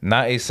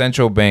not a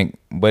central bank,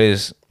 but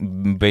it's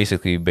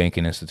basically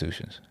banking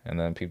institutions. And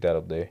then peep that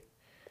up there.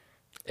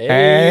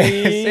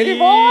 Hey, City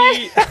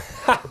boy.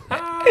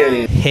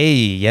 Hey,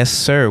 yes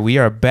sir. We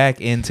are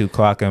back into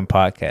Clockin'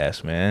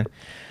 Podcast, man.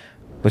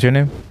 What's your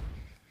name?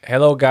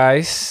 Hello,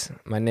 guys.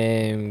 My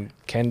name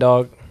Ken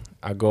Dog.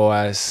 I go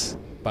as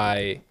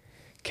by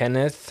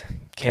Kenneth,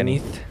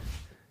 Kenro,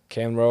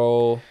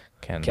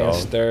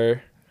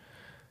 Kenster,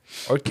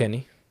 or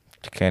Kenny,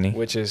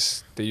 which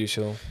is the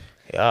usual.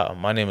 Yeah,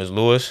 my name is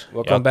Lewis.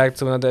 Welcome back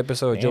to another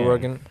episode of Joe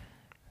Rogan.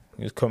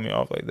 You just cut me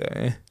off like that,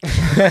 eh?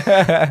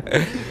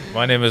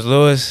 My name is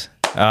Lewis.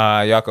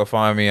 Y'all can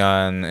find me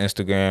on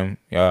Instagram.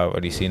 Y'all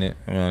already seen it.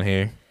 I'm on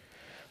here.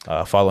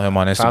 Follow him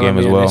on Instagram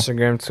as well. On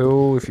Instagram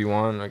too, if you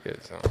want. Okay,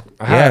 so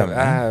I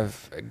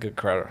have a good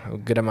crowd, a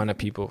good amount of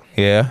people.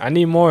 Yeah, I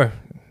need more.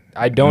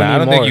 I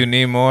don't think you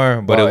need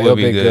more, but it will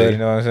be good. You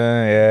know what I'm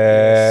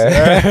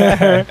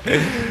saying?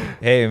 Yeah.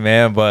 Hey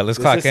man, but let's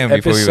clock in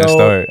before we even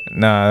start.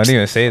 Nah, don't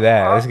even say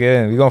that. Let's get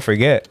in. We gonna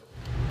forget.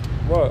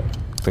 What?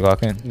 To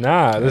clock in.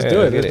 Nah, let's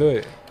do it. Let's do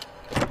it.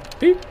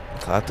 Beep.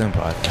 Clock in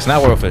podcast. It's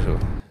not world official.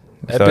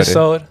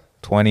 Episode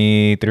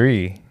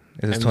 23.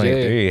 This is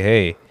 23.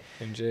 Hey.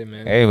 MJ,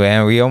 man. Hey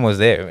man, we almost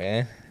there,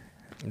 man.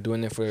 I'm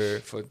doing it for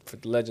the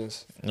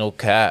legends. No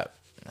cap.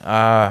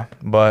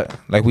 But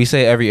like we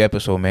say every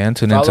episode, man,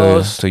 tune into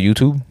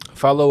YouTube.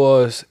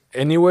 Follow us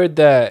anywhere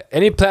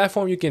any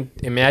platform you can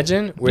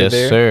imagine. We're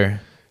there. Yes, sir.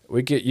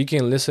 You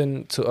can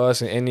listen to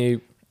us in any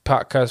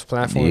podcast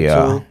platform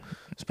too.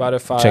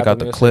 Spotify. Check out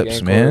the clips,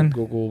 Anchor, man.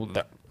 Google.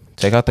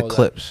 Check out the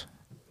clips.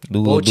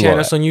 Both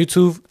channels on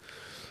YouTube,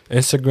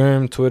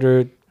 Instagram,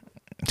 Twitter,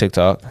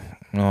 TikTok.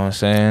 You know what I'm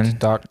saying?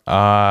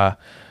 TikTok.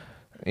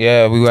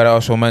 Yeah, we gotta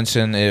also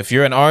mention if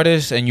you're an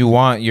artist and you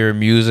want your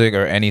music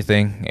or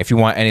anything, if you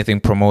want anything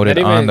promoted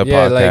on the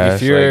podcast, like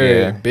if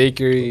you're a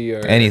bakery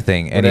or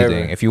anything.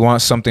 If you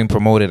want something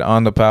promoted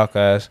on the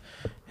podcast,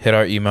 hit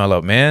our email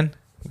up, man.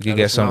 We can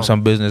get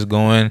some business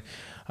going.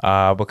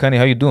 But Kenny,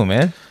 how you doing,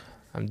 man?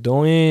 I'm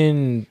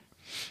doing.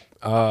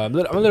 I'm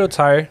a little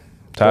tired.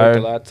 Tired.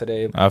 Worked a lot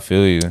today. I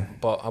feel you.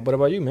 But what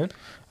about you, man?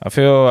 I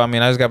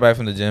just got back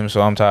from the gym,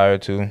 so I'm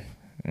tired too.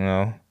 You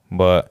know,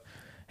 but.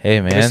 Hey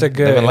man, it's a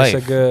good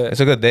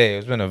day.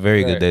 It's been a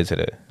very good day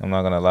today. I'm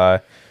not gonna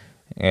lie.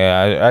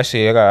 Yeah,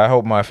 I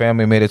hope my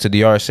family made it to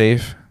DR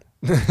safe.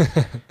 I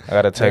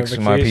gotta text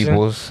my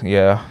peoples.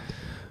 Yeah.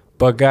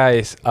 But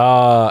guys,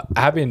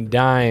 I've been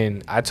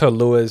dying. I told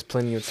Lewis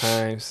plenty of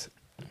times.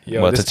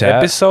 Yo, this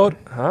episode,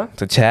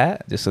 to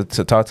chat, just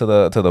to talk to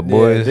the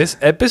boys. Yeah, this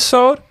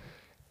episode,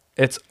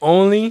 it's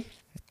only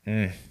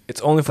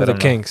for the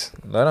Kings.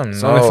 Let them know.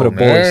 It's only for the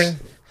boys.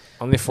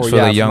 Only for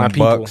the young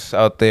bucks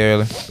out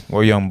there.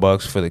 We're young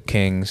bucks for the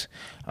Kings.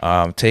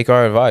 Take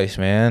our advice,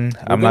 man.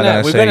 I'm not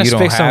gonna say you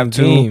don't have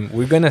to.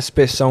 We're gonna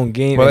spit some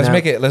game. But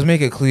let's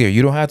make it clear.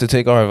 You don't have to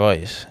take our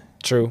advice.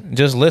 True.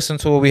 Just listen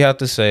to what we have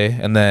to say,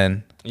 and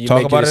then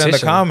talk about it in the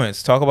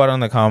comments. Talk about it in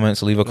the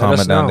comments. Leave a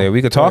comment down there.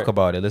 We could talk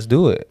about it. Let's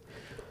do it.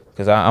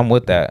 Cause I'm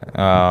with that.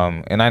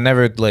 And I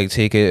never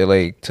take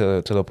it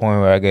to the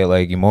point where I get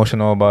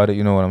emotional about it.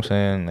 You know what I'm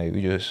saying? Like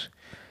we just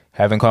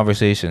having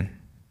conversation.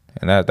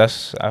 And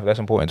that's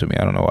important to me.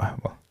 I don't know why.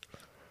 But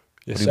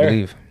yes, what do you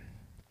believe?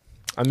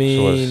 I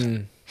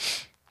mean,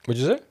 what'd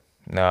you say?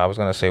 Nah, I was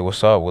gonna say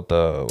what's up with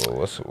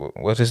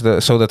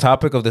the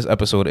topic of this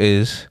episode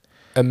is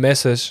a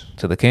message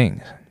to the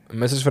Kings. A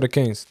message for the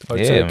Kings.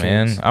 Yeah,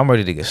 man. I'm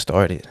ready to get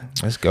started.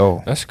 Let's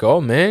go. Let's go,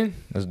 man.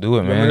 Let's do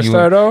it, man. You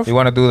start off? You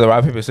want to do the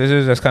rock paper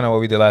scissors? That's kind of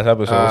what we did last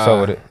episode. What's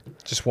up with it?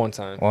 Just one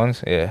time.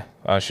 Once, yeah.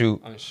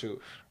 Shoot.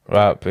 Shoot.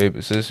 Rock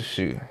paper scissors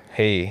shoot.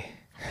 Hey.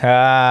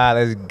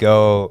 Let's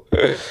go.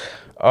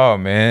 Oh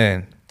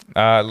man.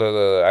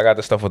 Look, I got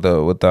the stuff with the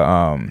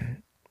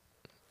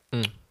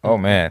oh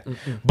man.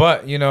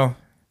 But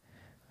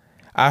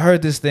I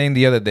heard this thing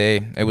the other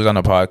day. It was on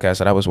a podcast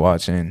that I was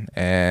watching,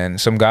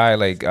 and some guy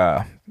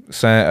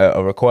sent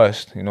a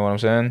request. You know what I'm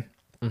saying?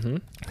 Mm-hmm.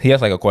 He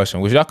has a question,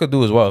 which y'all could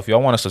do as well. If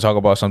y'all want us to talk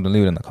about something,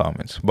 leave it in the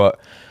comments. But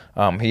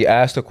he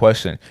asked a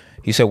question.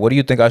 He said, "What do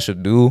you think I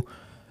should do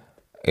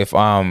if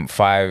I'm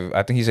 5?"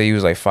 I think he said he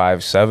was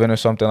 5'7" or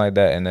something like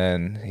that, and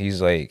then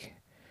he's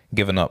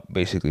giving up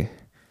basically.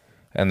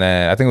 And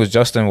then I think it was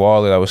Justin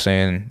Waller that was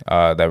saying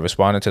that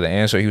responded to the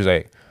answer. He was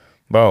like,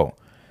 "Bro,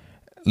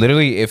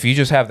 literally, if you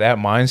just have that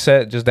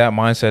mindset, just that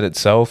mindset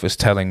itself is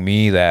telling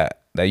me that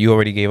you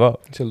already gave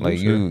up.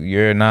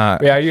 You're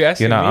not. Wait, are you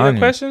asking me a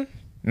question?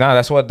 No,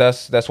 that's what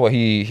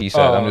he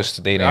said. I'm just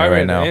stating it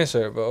right now.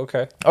 Answer, but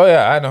okay. Oh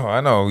yeah, I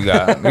know.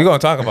 We're gonna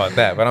talk about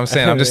that, but I'm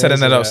saying I'm just setting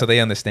that up so they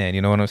understand.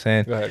 You know what I'm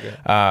saying? Go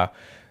ahead.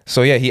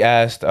 So yeah, he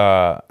asked.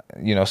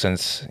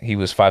 Since he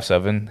was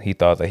 5'7", he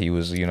thought that he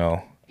was. He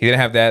didn't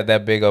have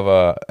that big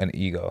of an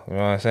ego. You know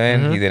what I'm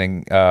saying? Mm-hmm. He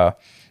didn't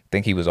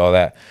think he was all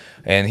that,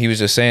 and he was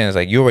just saying it's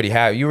you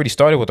already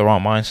started with the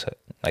wrong mindset.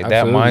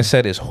 That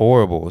mindset is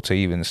horrible to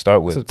even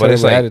start with. But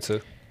it's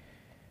attitude.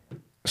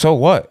 So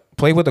what?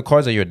 Play with the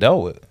cards that you're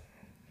dealt with.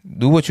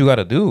 Do what you got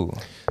to do.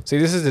 See,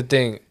 this is the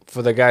thing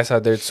for the guys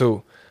out there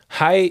too.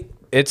 Height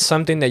it's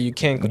something that you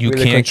can't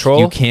really control.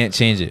 You can't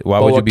change it. Why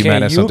would you be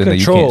mad at something that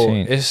you can't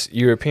change? It's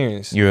your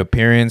appearance. Your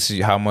appearance,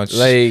 how much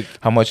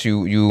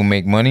you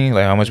make money,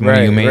 like how much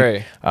money you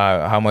make,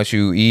 how much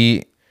you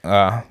eat.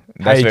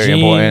 That's very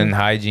important.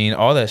 Hygiene,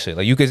 all that shit.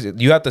 Like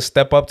you have to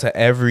step up to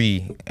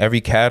every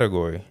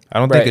category. I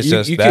don't think it's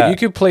that. You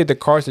could play the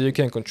cards that you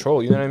can't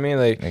control. You know what I mean?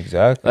 Like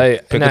exactly.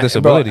 Like pick a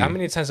disability. Bro, how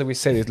many times have we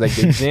said this? Like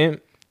the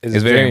gym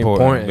is very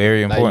important.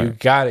 Very important. Like you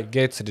gotta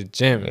get to the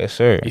gym. Yes,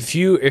 sir. If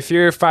you're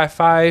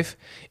 5'5"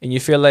 and you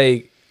feel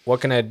like,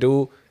 what can I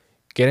do?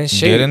 Get in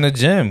shape. Get in the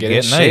gym.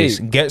 Get nice.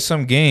 Get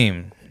some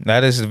game.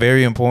 That is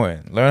very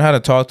important. Learn how to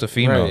talk to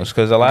females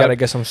because a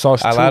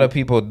lot of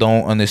people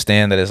don't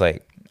understand that it's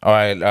like. All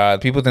right,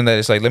 people think that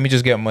it's like, let me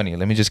just get money,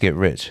 let me just get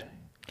rich,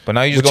 but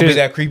now you just gonna be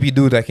that creepy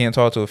dude that can't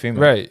talk to a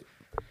female, right?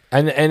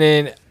 And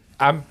then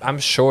I'm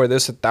sure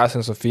there's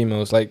thousands of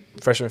females like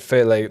Fresh and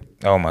Fit, like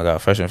oh my god,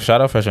 shout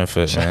out Fresh and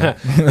Fit, man.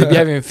 They be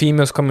having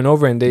females coming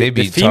over and the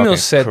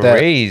females said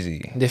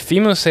crazy. The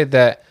females said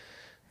that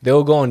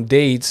they'll go on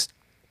dates.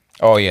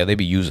 Oh yeah, they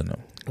be using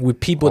them with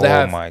people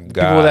that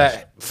people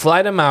that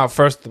fly them out.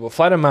 First of all,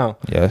 fly them out.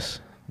 Yes,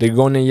 they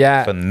go in a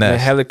yacht, in a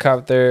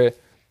helicopter.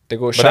 They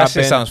go shopping. But that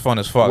shit sounds fun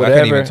as fuck. Whatever. I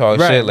can't even talk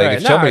shit. Like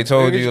if somebody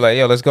told you like,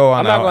 yo, let's go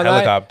on a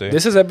helicopter.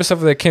 This is episode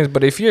for the kings.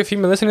 But if you're a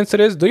female listening to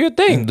this, do your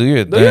thing. Do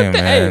your thing,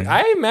 man. Hey,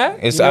 I ain't mad.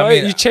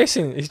 You're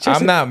chasing.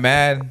 I'm not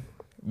mad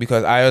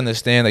because I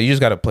understand that you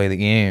just gotta play the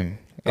game.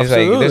 It's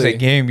like there's a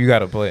game you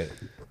gotta play.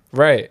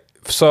 Right.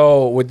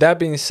 So with that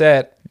being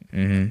said,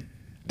 there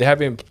have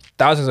been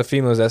thousands of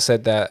females that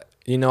said that,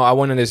 I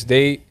went on this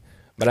date.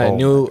 But I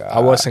knew I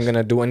wasn't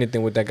gonna do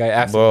anything with that guy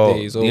after the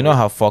day is over. You know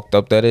how fucked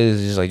up that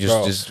is? Just like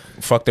just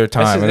fuck their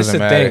time. It doesn't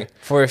matter. Thing.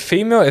 For a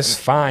female, it's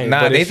fine.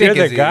 Nah, but they if you're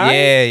think the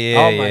guy,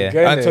 oh my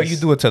goodness. Until you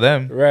do it to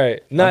them.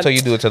 Right. Until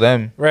you do it to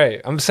them. Right.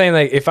 I'm saying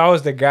like if I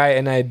was the guy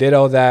and I did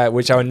all that,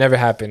 which I would never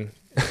happen,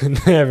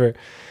 never.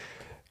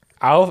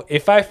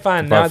 If I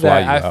find out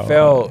that I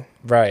felt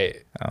right.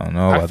 I don't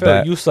know about that. I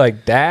felt used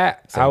like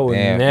that. I would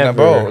never. Nah,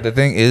 bro, the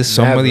thing is,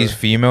 some of these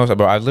females,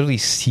 bro, I've literally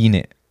seen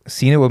it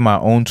with my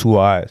own 2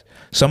 eyes.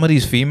 Some of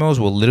these females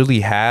will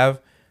literally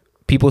have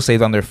people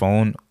saved on their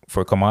phone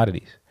for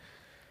commodities.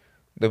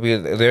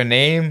 Their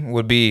name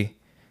would be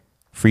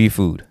free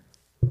food.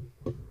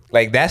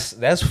 Like that's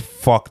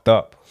fucked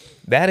up.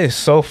 That is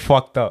so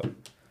fucked up.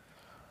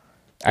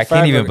 I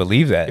can't even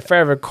believe that. If I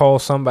ever call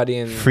somebody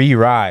and free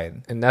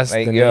ride, and that's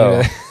like, the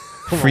yo,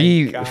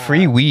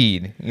 free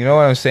weed. You know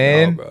what I'm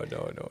saying?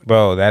 No.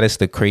 Bro, that is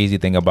the crazy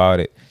thing about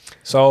it.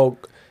 So.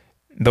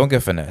 Don't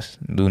get finessed.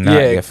 Do not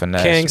get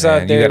finessed. Kangs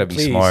man. out there, you gotta be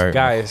please, smart,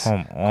 guys.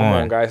 Come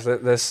on, guys.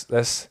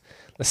 Let's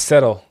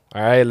settle.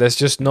 All right. Let's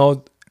just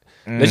know.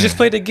 Let's just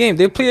play the game.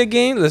 They play a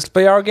game. Let's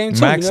play our game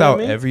too. Max out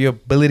every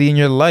ability in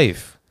your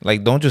life.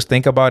 Like, don't just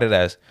think about it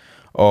as,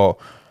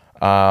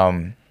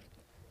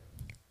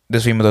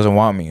 this female doesn't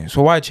want me.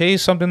 So why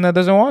chase something that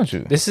doesn't want you?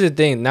 This is the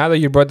thing. Now that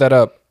you brought that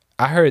up,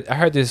 I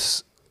heard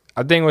this.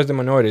 I think it was the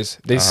minorities.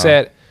 They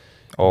said,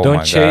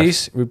 "Don't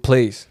chase,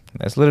 replace."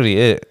 That's literally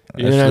it.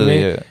 You know what I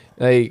mean?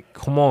 Like,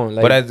 come on.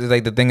 Like, but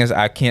like the thing is,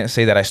 I can't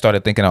say that I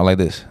started thinking out like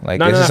this. Like,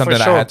 this is something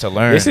I had to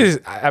learn. This is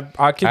I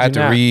had to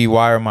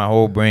rewire my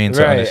whole brain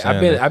to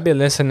understand. I've been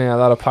listening to a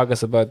lot of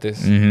podcasts about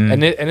this,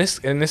 and it's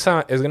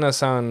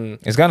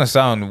gonna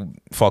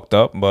sound fucked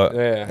up, but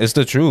it's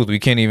the truth. We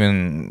can't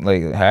even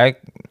like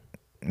hack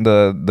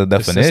the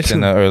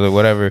definition or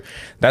whatever.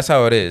 That's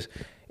how it is.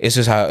 It's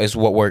just it's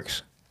what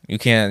works. You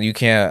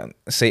can't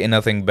say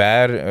nothing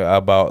bad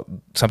about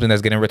something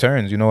that's getting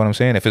returns. You know what I'm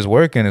saying? If it's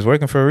working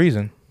for a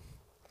reason.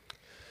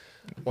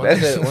 One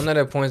of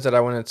the points that I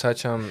want to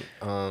touch on,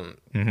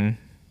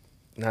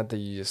 not that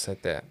you just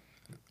said that.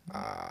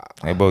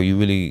 Hey, bro, you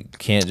really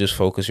can't just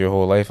focus your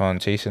whole life on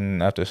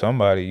chasing after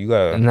somebody. You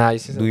gotta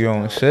do your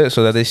own shit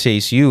so that they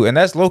chase you, and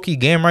that's low-key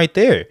game right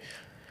there.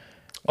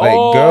 Like,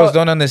 girls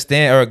don't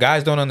understand, or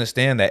guys don't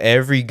understand that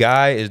every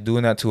guy is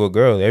doing that to a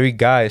girl. Every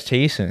guy is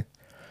chasing.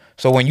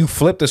 So when you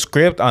flip the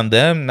script on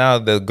them, now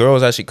the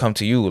girls actually come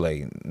to you.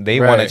 Like, they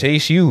want to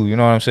chase you. You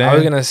know what I'm saying? I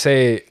was gonna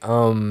say,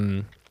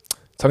 talking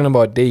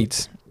about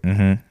dates.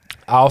 I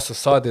also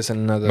saw this in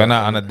another. But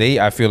not on a date.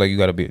 I feel like you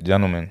gotta be a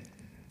gentleman.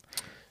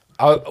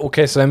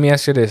 Okay, so let me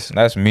ask you this.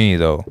 That's me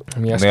though. Let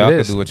me ask you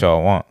this. Can do what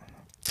y'all want.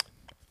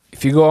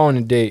 If you go on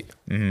a date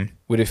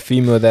with a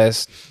female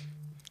that's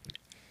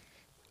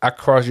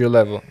across your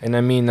level, and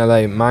I mean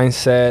like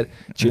mindset,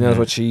 she knows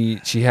what she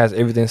has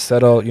everything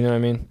settled. You know what I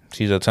mean?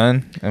 She's a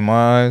 10 in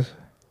my eyes.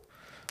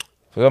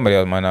 For somebody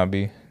else, might not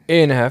be.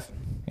 8.5.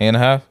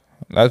 8.5.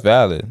 That's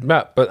valid.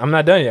 But I'm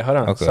not done yet. Hold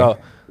on. Okay. So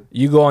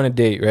you go on a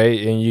date, right?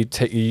 And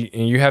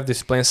you have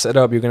this plan set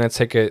up. You're gonna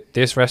take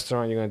this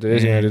restaurant. You're gonna do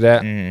this. You're gonna do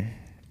that.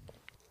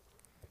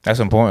 That's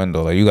important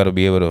though. Like, you got to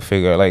be able to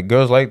figure out. Like,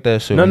 girls like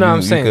that shit.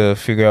 I'm saying you could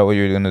figure out what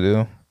you're gonna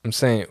do. I'm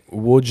saying,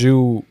 would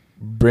you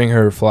bring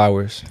her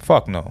flowers?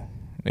 Fuck no.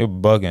 You're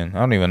bugging. I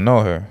don't even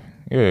know her.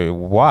 You're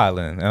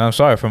wilding. And I'm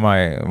sorry for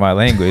my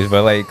language,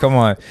 but like, come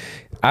on.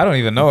 I don't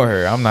even know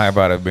her. I'm not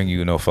about to bring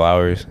you no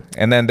flowers.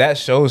 And then that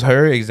shows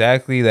her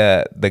exactly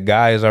that the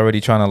guy is already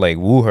trying to like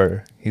woo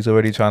her. He's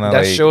already trying to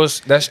that like shows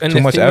that's in too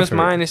the much female's effort.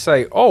 mind. It's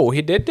like, oh,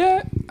 he did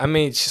that. I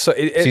mean, so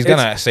She's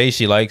gonna say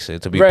she likes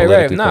it to be right.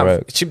 politically Nah,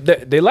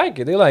 correct. they like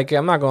it. They like it.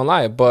 I'm not gonna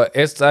lie, but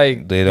it's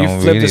like They don't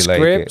you flip really the like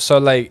script, it. so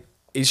like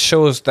it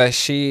shows that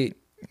she's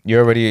on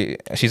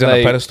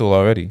like, a pedestal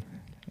already.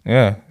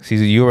 Yeah,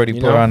 you already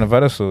put her on the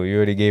pedestal. You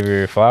already gave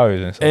her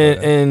flowers and stuff.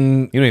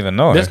 And you don't even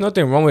know. There's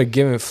nothing wrong with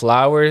giving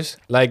flowers.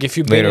 Like if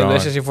you've been in a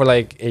relationship for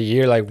like a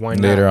year, like why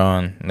not? Later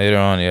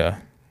on, yeah.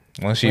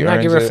 Once she why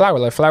not give her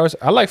flowers? Like flowers,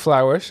 I like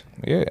flowers.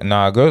 Yeah,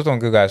 nah, girls don't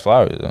give guys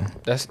flowers though.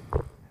 That's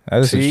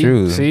the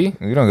truth. See,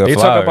 you don't get they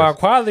flowers. talk about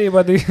quality,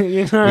 but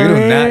you know we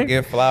do not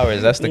give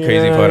flowers. That's the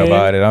crazy part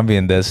about it. I'm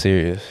being dead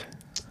serious.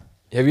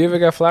 Have you ever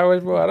got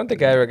flowers, bro? I don't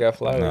think I ever got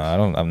flowers. No, I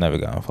don't. I've never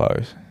gotten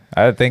flowers.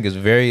 I think it's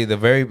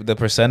the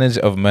percentage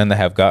of men that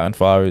have gotten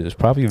flowers is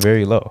probably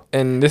very low.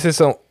 And this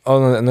is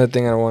another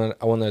thing I wanted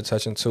to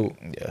touch on too.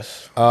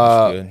 Yes.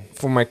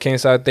 For my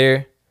kings out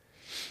there,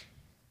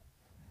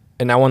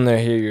 and I want to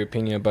hear your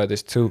opinion about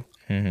this too.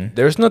 Mm-hmm.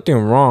 There's nothing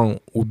wrong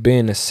with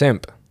being a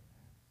simp.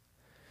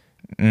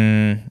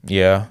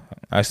 Yeah,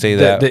 I say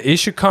that. The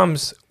issue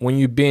comes when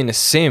you being a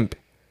simp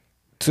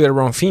to the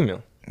wrong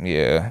female.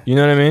 Yeah. You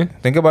know what I mean?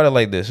 Think about it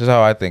like this. This is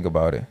how I think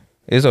about it.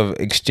 It's of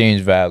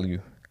exchange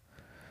value.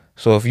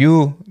 So if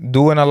you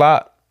doing a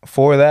lot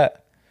for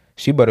that,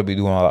 she better be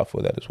doing a lot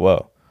for that as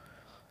well.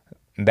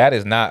 That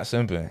is not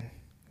simping.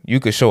 You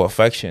could show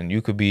affection.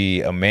 You could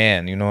be a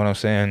man. You know what I'm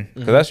saying?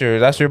 Because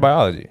that's your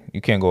biology.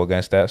 You can't go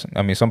against that.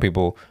 I mean, some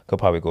people could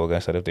probably go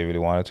against that if they really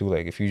wanted to.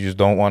 Like if you just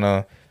don't want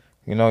to,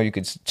 you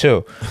could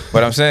chill.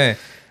 But I'm saying,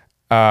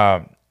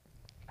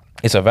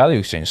 it's a value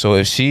exchange. So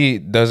if she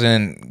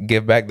doesn't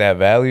give back that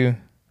value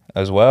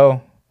as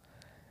well,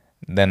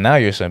 then now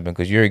you're simping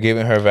because you're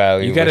giving her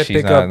value. You gotta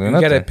pick up. You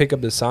gotta pick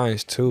up the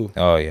signs too.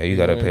 Oh yeah, you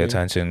gotta pay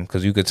attention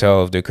because you could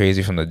tell if they're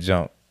crazy from the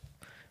jump,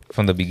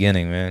 from the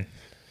beginning, man.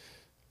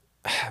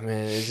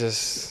 Man, it's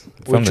just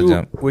from the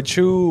jump. Would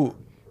you?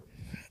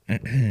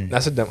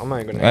 That's a dumb. I'm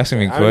not even gonna asking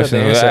me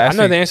questions. I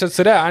know the answer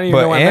to that. I don't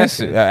even know what I'm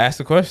asking. Ask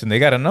the question. They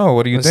gotta know.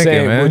 What are you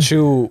thinking, man? Would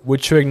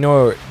you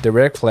ignore the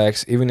red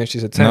flags even if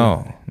she's a 10?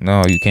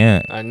 No, you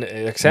can't.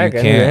 Exactly.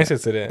 I need the answer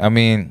to that. I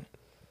mean,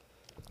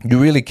 you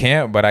really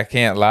can't, but I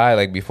can't lie.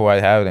 Like before, I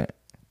haven't.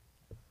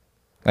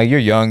 Like you're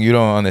young, you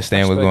don't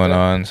understand what's going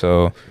on.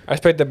 So I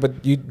respect that,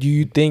 but do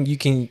you think you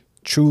can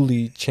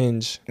truly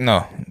change?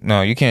 No,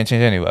 you can't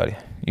change anybody.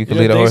 You can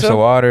lead a horse to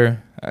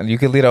water. You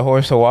can lead a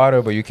horse to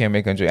water, but you can't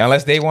make them drink.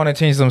 Unless they want to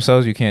change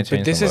themselves, you can't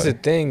change. But this is the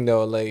thing,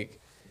 though. Like,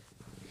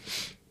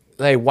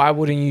 why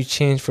wouldn't you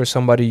change for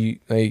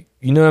somebody? Like,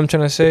 you know what I'm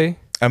trying to say?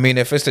 I mean,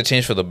 if it's to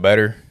change for the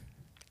better.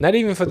 Not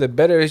even for the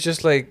better. It's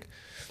just like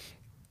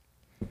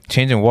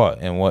changing what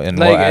and what and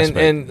what aspect?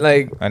 And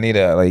like I need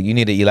to you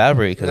need to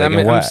elaborate because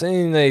I'm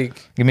saying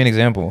like give me an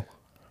example.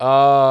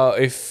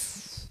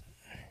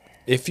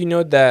 If you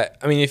know that,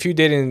 I mean, if you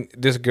dating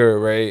this girl,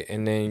 right,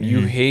 and then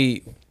you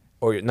hate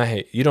or not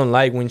hate, you don't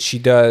like when she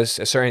does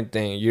a certain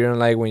thing. You don't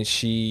like when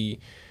she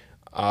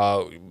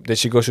that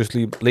she goes to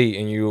sleep late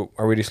and you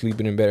already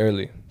sleeping in bed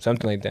early,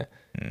 something like that.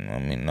 I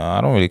mean, no,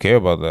 I don't really care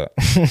about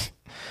that.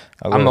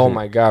 Oh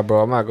my god,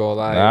 bro, I'm not gonna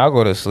lie. Nah, I'll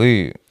go to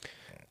sleep.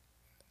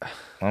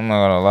 I'm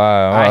not gonna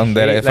lie. I'm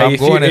dead. If I'm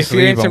going to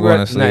sleep, I'm going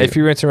to sleep. Nah, if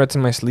you're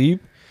interrupting my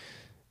sleep,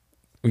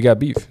 we got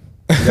beef.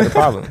 We got a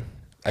problem.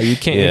 You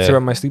can't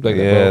interrupt my sleep like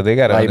that, bro. Yeah, they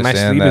gotta understand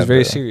that. My sleep is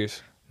very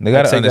serious. They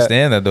gotta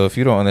understand that though. If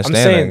you don't understand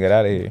that, get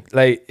out of here.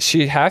 Like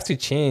she have to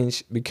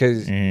change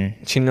because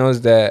she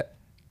knows that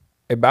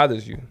it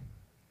bothers you.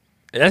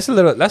 That's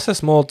a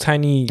small,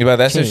 tiny. Yeah, but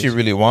that's change. if she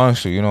really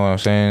wants to. You know what I'm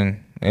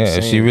saying? Yeah,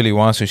 if she really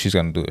wants to, she's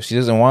gonna do it. If she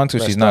doesn't want to,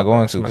 she's not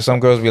going to. Because some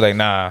girls be like,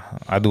 nah,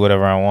 I do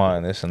whatever I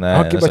want, this and that.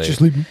 I don't care about you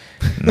sleeping.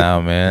 Nah,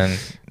 man.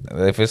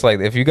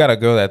 If you got a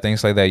girl that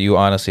thinks like that, you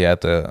honestly have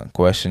to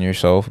question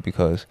yourself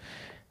because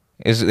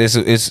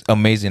it's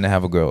amazing to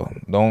have a girl.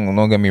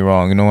 Don't get me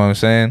wrong. You know what I'm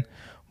saying?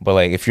 But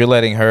like, if you're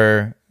letting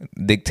her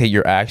dictate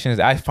your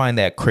actions, I find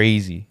that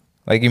crazy.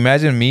 Like,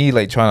 imagine me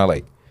like trying to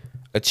like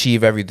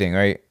achieve everything,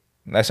 right?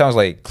 That sounds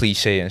like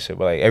cliche and shit,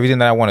 but like everything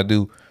that I want to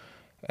do,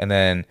 and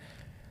then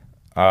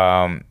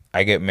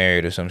I get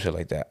married or some shit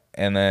like that.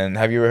 And then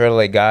have you ever heard of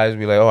like guys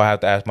be like, oh, I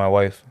have to ask my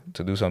wife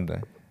to do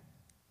something?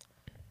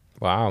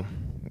 Wow.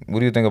 What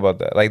do you think about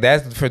that? Like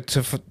that's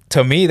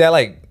to me that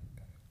like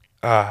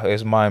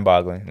it's mind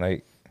boggling.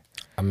 Like,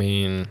 I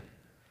mean,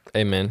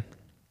 hey man,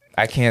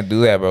 I can't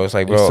do that, bro. It's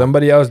like, bro, if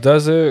somebody else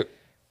does it.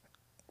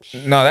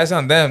 No, that's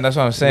on them. That's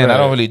what I'm saying. Right. I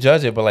don't really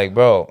judge it, but like,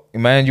 bro,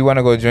 imagine you want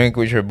to go drink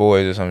with your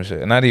boys or some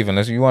shit. Not even.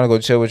 You want to go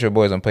chill with your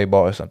boys and play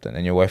ball or something,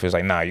 and your wife is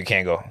like, nah, you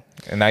can't go.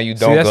 And now you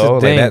don't go.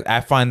 Like that,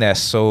 I find that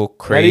so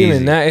crazy. Not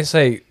even that. It's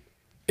like,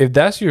 if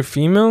that's your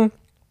female,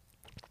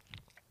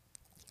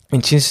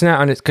 and she's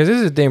not on it, because this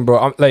is the thing, bro.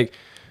 I'm like,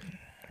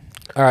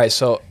 all right,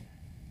 so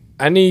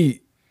I need,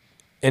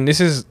 and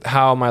this is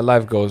how my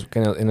life goes,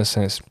 kind of in a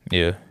sense.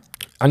 Yeah.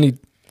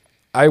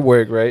 I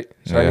work, right?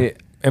 So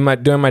yeah.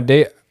 During my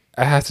day,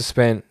 I have to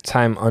spend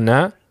time on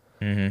that.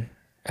 Mm-hmm.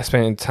 I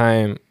spend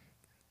time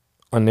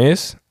on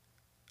this.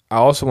 I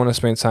also want to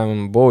spend time with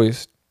my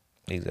boys.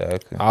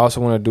 Exactly. I also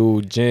want to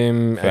do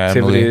gym Family.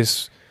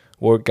 activities,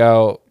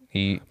 workout.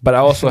 Eat. But I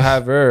also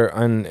have her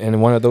in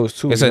one of those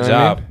too. It's you a know what I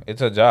job. mean?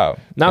 It's a job.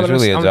 No, It's but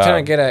really a I'm job.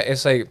 trying to get at.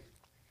 It's like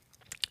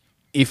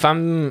if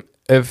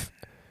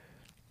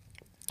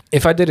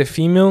I did a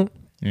female,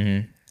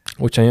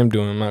 which I am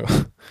doing, I'm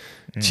not.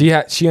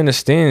 She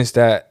understands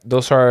that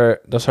those are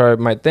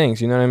my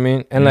things. You know what I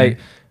mean? And like,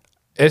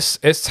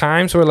 it's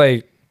times where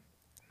like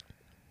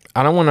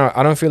I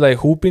don't feel like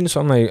hooping,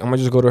 so I'm like I'm gonna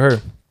just go to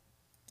her.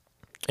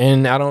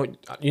 And I don't,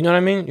 you know what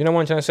I mean? You know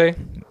what I'm trying to say?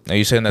 Are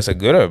you saying that's a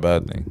good or a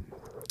bad thing?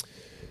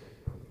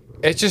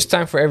 It's just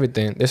time for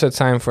everything. There's a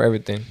time for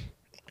everything.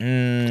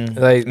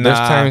 Like Nah. there's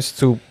times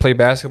to play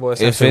basketball.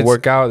 There's times to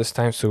work out. There's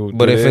times to.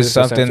 But do if this, it's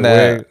something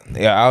that, work.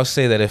 yeah, I'll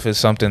say that if it's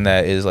something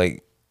that is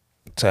like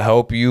to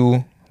help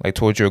you, like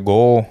towards your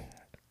goal,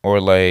 or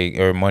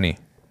money,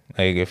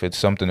 like if it's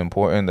something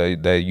important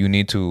that you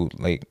need to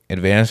like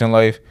advance in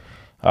life,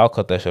 I'll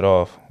cut that shit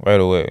off right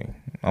away.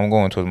 I'm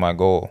going towards my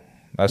goal.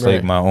 That's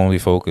like my only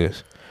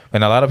focus.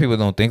 And a lot of people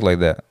don't think like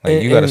that.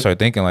 Like you got to start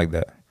thinking like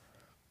that.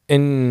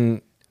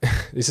 And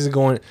this is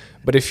going,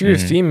 but if you're a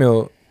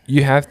female,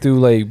 you have to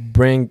like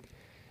bring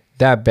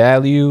that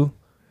value.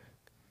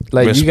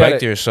 Like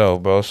Respect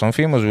yourself, bro. Some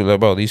females really,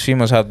 bro. These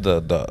females have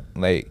the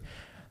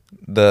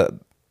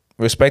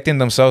respecting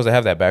themselves. They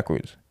have that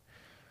backwards.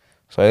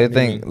 So I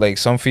think like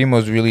some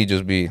females really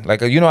just be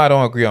like, I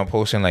don't agree on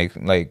posting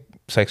like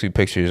sexy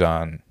pictures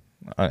on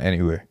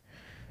anywhere.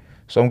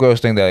 Some girls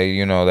think that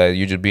that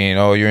you're just being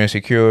you're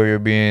insecure, you're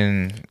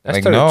being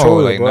that's like no.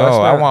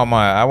 I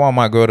want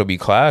my girl to be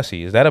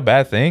classy. Is that a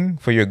bad thing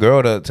for your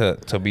girl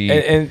to be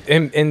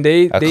and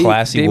they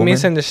classy they woman?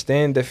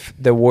 Misunderstand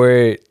the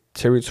word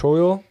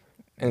territorial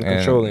and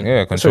controlling.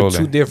 Yeah, controlling. Those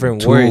are two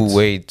different words.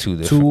 Way too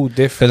different. Two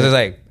different. Because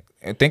it's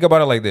like, think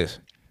about it like this: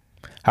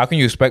 how can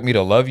you expect me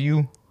to love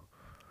you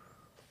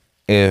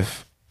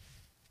if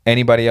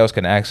anybody else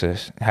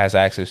has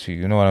access to you?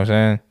 You know what I'm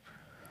saying?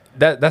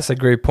 That's a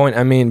great point.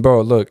 I mean,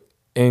 bro, look,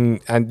 and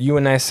you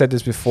and I said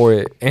this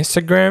before.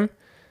 Instagram.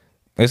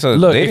 It's a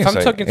look. dating If I'm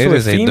site. talking to a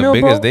female,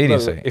 the biggest bro, dating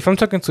look, site. if I'm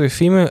talking to a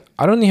female,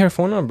 I don't need her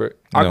phone number.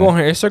 I go on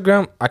her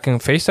Instagram. I can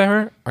FaceTime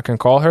her. I can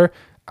call her.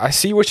 I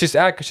see where she's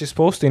at because she's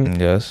posting.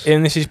 Yes.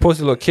 And if she's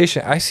posting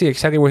location, I see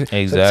exactly where.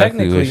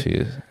 Where she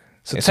is.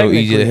 So it's so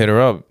easy to hit her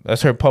up.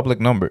 That's her public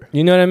number.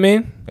 You know what I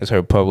mean? It's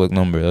her public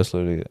number. That's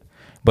literally it.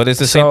 But it's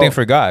the same thing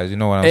for guys. You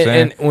know what I'm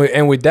saying?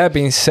 And with that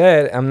being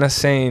said, I'm not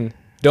saying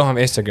don't have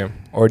Instagram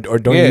or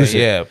don't use it.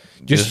 Yeah.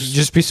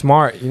 Just be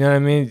smart. You know what I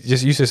mean?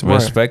 Just use it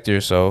smart. Respect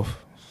yourself.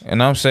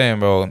 And I'm saying,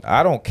 bro,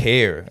 I don't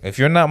care. If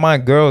you're not my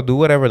girl, do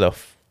whatever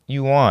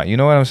you want. You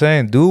know what I'm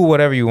saying? Do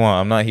whatever you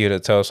want. I'm not here to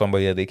tell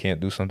somebody that they can't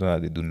do something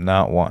that they do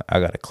not want. I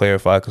got to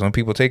clarify because some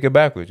people take it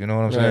backwards. You know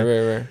what I'm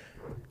saying? Right.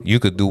 You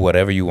could do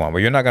whatever you want, but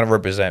you're not going to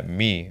represent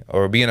me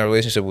or be in a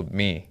relationship with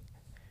me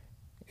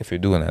if you're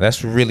doing that.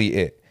 That's really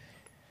it.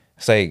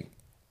 It's like,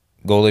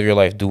 go live your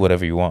life, do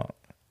whatever you want.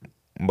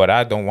 But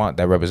I don't want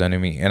that representing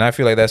me. And I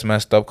feel like that's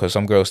messed up because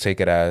some girls take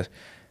it as,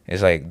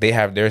 it's like they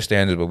have their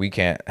standards, but we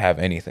can't have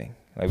anything.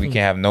 Like we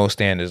can't have no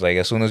standards. Like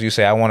as soon as you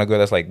say, I want a girl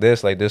that's like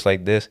this, like this,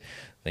 like this,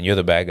 then you're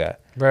the bad guy.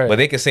 Right. But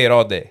they can say it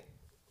all day.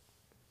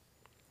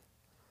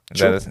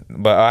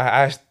 But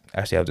I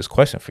actually have this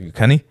question for you,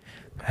 Kenny.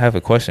 I have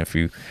a question for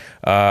you.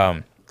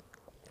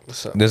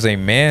 What's up? Does a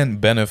man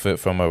benefit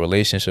from a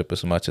relationship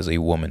as much as a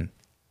woman?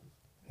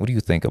 What do you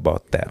think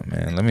about that,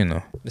 man? Let me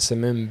know. Does a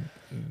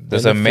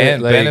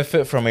man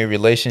benefit from a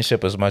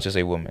relationship as much as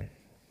a woman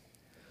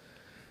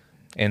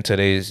in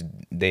today's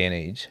day and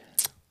age?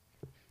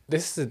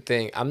 This is the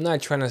thing. I'm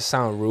not trying to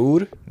sound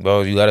rude.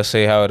 Bro, you gotta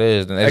say how it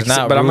is. It's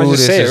not but rude. I'm gonna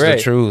just say it's it, right?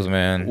 the truth,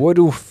 man. What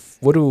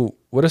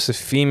does a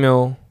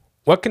female?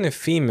 What can a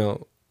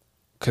female?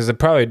 Because they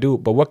probably do.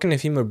 But what can a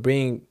female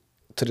bring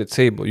to the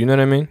table? You know what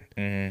I mean?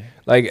 Mm-hmm.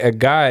 Like a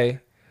guy,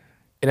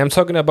 and I'm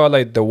talking about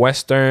like the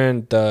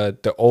Western,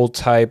 the old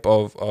type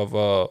of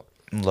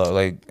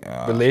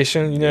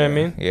relation. You know what I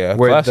mean? Yeah.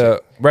 Where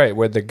classic.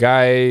 where the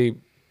guy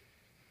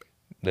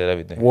did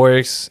everything.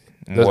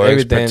 Does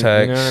everything.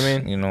 Protects, you know what I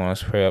mean? You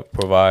know,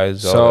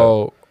 provides.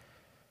 So,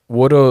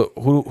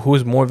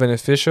 who's more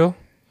beneficial?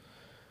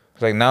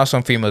 It's like now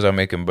some females are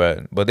making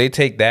bread, but they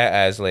take that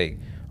as like,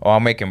 oh,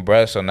 I'm making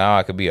bread, so now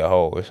I could be a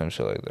hoe or some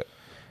shit like that.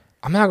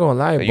 I'm not gonna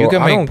lie, Like, bro. you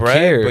can I make don't bread,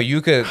 care but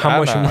you could. how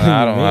much money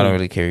I you don't make.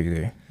 really care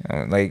either.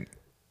 Like,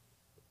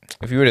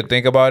 if you were to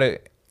think about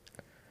it,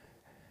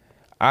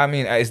 I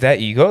mean, is that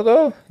ego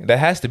though? That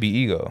has to be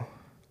ego.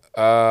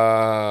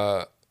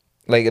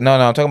 Like no,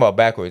 I'm talking about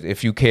backwards.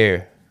 If you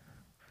care.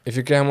 If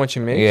you care how much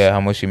you make, Yeah,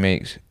 how much he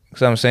makes.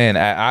 Because I'm saying,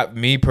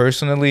 me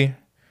personally,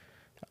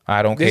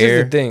 I don't care. This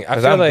is the thing. I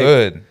feel I'm like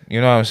good.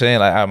 You know what I'm saying?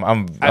 Like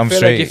I'm feel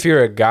straight. like if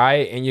you're a guy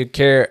and you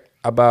care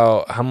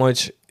about how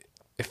much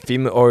a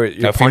female or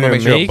your partner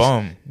makes makes, you a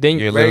bum. then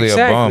You're literally a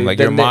bum. Like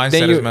your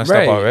mindset is messed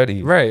up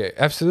already. Right,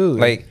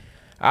 absolutely. Like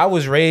I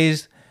was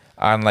raised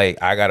on like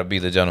I gotta be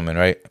the gentleman,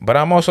 right? But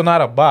I'm also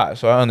not a bot,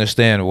 so I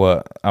understand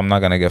what I'm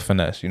not gonna get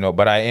finessed, you know.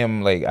 But I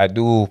am like I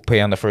do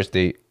pay on the first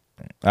date.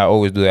 I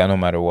always do that no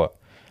matter what.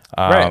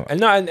 Right. And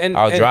no,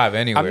 I'll drive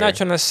anywhere. I'm not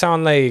trying to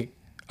sound like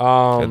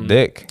a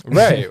dick.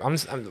 Right. I'm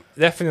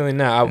definitely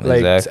not.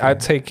 Exactly. I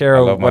take care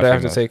of what I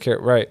have to take care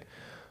of. Right.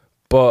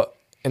 But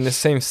in the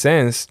same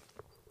sense,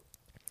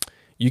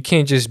 you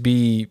can't just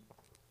be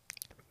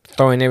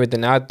throwing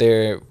everything out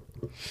there,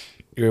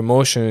 your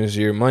emotions,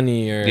 your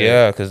money,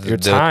 or because your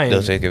time.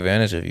 They'll take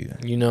advantage of you.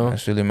 You know,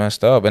 that's really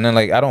messed up. And then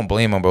like, I don't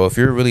blame them, bro. If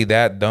you're really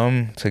that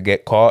dumb to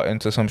get caught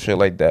into some shit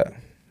like that,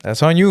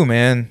 that's on you,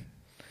 man.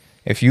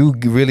 If you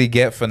really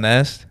get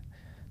finessed,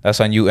 that's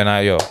on you.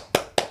 And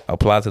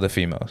apply to the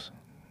females.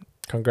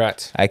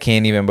 Congrats. I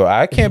can't even, bro.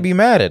 I can't be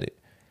mad at it.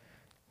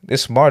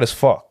 It's smart as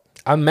fuck.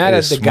 I'm mad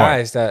at the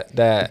guys that.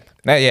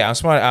 Yeah, I'm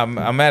smart.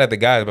 I'm mad at the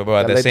guys, but bro,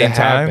 at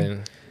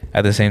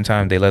the same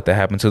time, they let that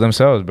happen to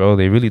themselves, bro.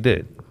 They really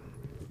did.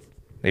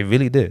 They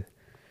really did.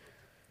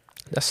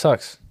 That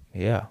sucks.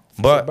 Yeah,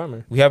 but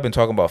we have been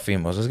talking about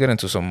females. Let's get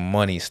into some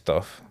money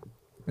stuff.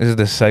 This is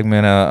the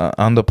segment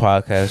on the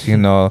podcast,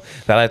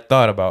 that I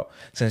thought about.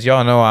 Since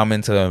y'all know I'm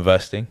into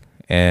investing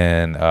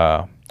and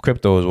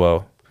crypto as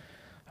well,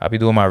 I'll be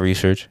doing my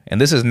research.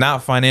 And this is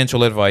not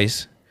financial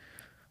advice.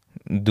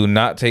 Do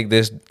not take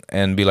this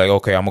and be like,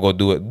 okay, I'm going to go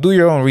do it. Do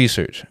your own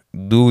research.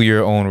 Do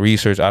your own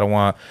research. I don't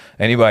want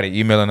anybody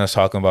emailing us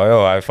talking about,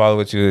 oh, I follow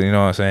what you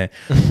know what I'm saying?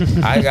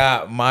 I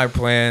got my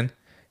plan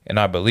and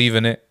I believe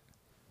in it.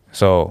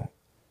 So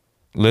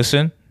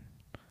listen,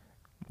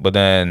 but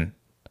then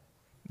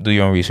do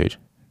your own research.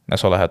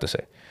 That's all I have to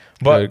say.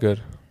 But very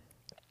good.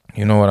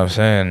 You know what I'm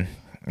saying?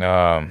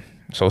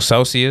 So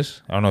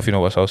Celsius, I don't know if you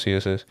know what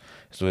Celsius is.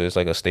 It's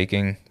like a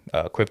staking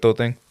crypto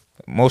thing.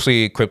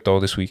 Mostly crypto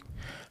this week.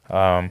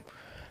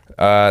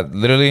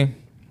 Literally,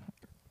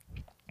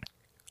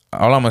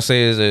 all I'm gonna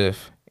say is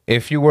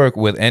if you work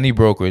with any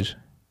brokerage,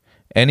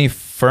 any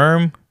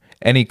firm,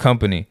 any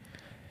company,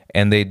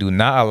 and they do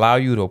not allow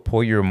you to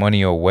pull your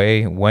money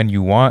away when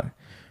you want,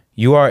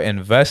 you are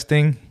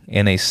investing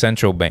in a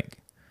central bank.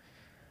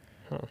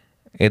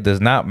 It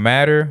does not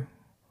matter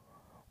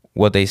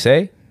what they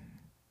say.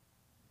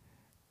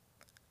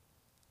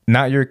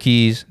 Not your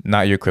keys,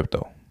 not your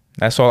crypto.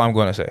 That's all I'm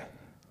gonna say.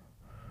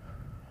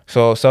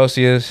 So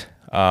Celsius,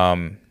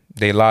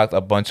 they locked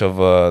a bunch of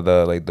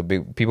the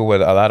big people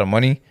with a lot of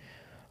money.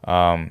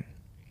 Well,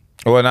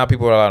 not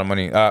people with a lot of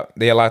money.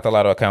 They locked a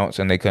lot of accounts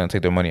and they couldn't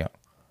take their money out.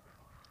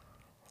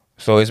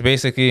 So it's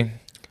basically,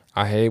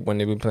 I hate when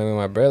they be playing with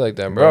my bread like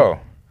that, bro.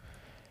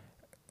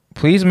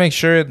 Please make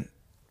sure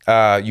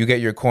you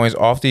get your coins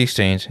off the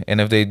exchange, and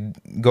if they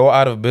go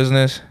out of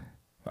business,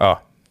 I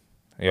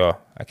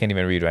can't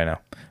even read right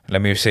now.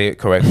 Let me say it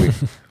correctly.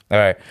 All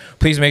right.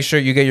 Please make sure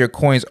you get your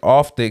coins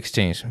off the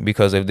exchange,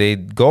 because if they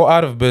go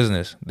out of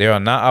business, they are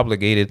not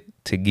obligated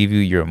to give you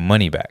your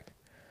money back.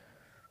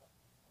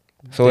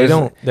 So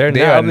they're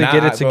not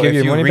obligated to give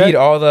you money back. If you read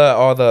all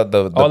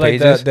the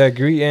pages, like the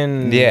agree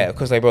and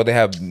because bro, they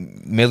have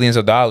millions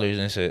of dollars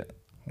and shit.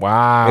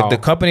 Wow. If the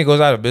company goes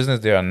out of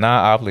business, they are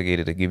not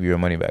obligated to give you your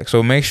money back.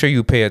 So make sure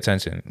you pay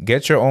attention.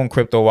 Get your own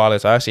crypto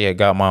wallets. I actually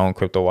got my own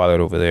crypto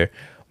wallet over there,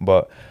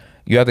 but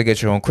you have to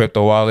get your own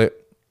crypto wallet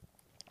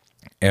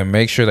and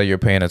make sure that you're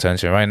paying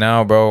attention. Right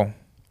now, bro,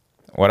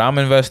 what I'm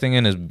investing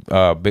in is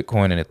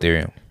Bitcoin and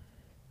Ethereum.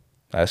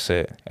 That's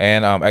it.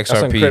 And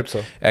XRP. That's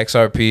in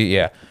XRP,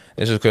 yeah.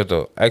 This is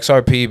crypto.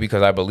 XRP,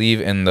 because I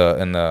believe in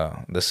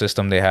the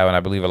system they have, and I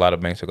believe a lot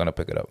of banks are gonna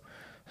pick it up.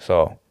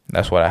 So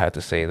that's what I had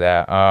to say.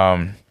 That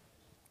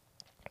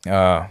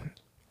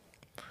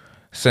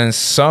since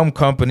some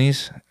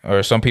companies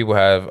or some people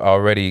have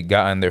already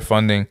gotten their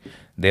funding,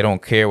 they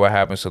don't care what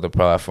happens to the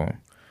platform.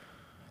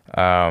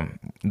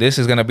 This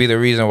is gonna be the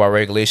reason why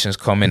regulations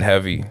come in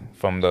heavy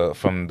from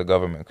the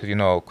government,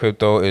 because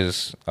crypto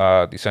is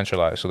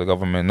decentralized, so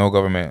no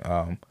government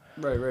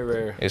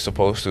right is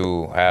supposed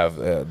to have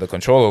the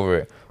control over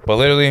it. But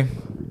literally,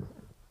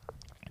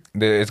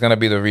 it's gonna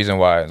be the reason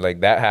why,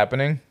 like that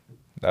happening,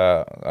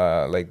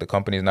 like the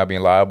company's not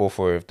being liable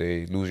for if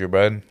they lose your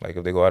bread, like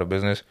if they go out of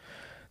business.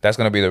 That's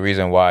gonna be the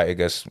reason why it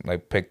gets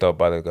like picked up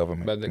by the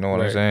government. You know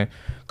what I'm saying?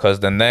 Because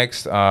the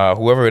next,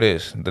 whoever it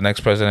is, the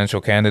next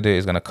presidential candidate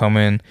is gonna come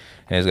in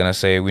and is gonna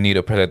say, we need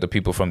to protect the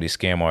people from these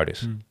scam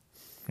artists. You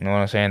know what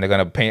I'm saying? They're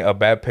gonna paint a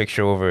bad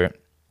picture over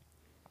it,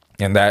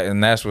 and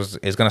that's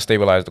it's gonna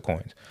stabilize the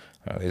coins.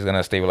 It's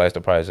gonna stabilize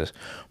the prices,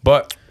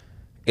 but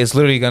it's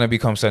literally gonna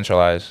become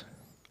centralized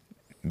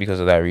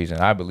because of that reason,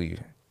 I believe,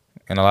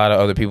 and a lot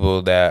of other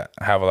people that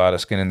have a lot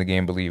of skin in the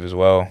game believe as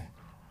well.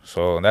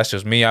 So that's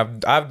just me.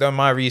 I've done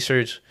my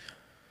research.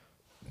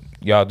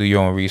 Y'all do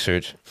your own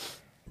research.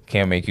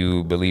 Can't make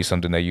you believe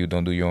something that you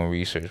don't do your own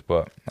research.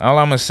 But all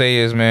I'm gonna say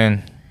is,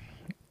 man,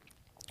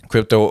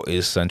 crypto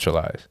is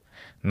centralized.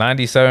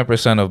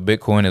 97% of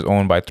Bitcoin is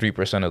owned by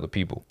 3% of the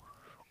people.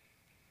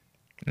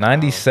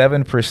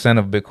 97%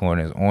 of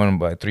Bitcoin is owned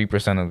by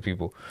 3% of the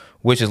people,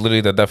 which is literally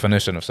the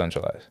definition of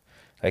centralized.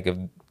 Like if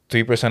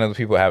 3% of the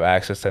people have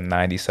access to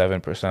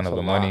 97% of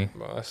the money,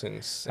 bro, that's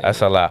insane.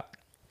 That's a lot.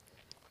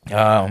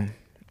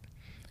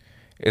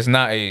 It's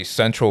not a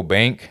central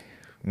bank,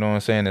 You know what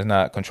I'm saying? It's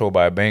not controlled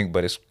by a bank,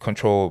 but it's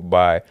controlled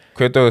by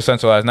crypto is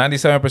centralized.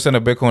 97%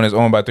 of Bitcoin is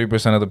owned by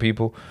 3% of the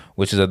people,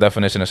 which is a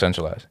definition of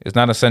centralized. It's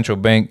not a central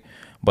bank,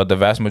 but the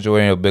vast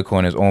majority of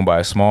Bitcoin is owned by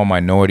a small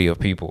minority of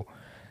people.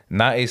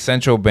 Not a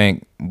central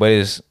bank, but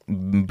it's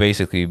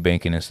basically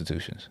banking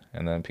institutions.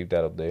 And then peep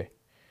that up there.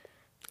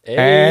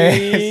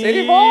 Hey,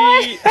 city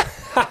boy.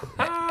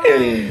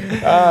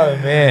 Oh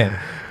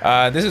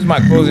man. This is my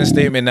closing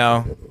statement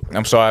now.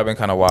 I'm sorry I've been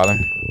kind of wilding.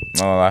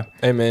 No lie.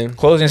 Hey man.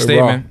 Closing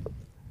statement.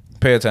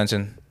 Pay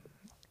attention.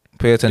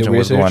 Pay attention to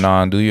what's going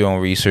on. Do your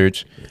own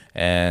research.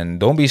 And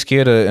don't be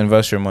scared to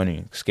invest your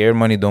money. Scared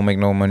money don't make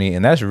no money.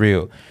 And that's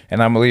real.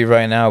 And I believe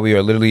right now we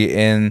are literally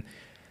in,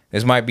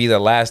 this might be the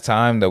last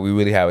time that we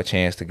really have a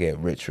chance to get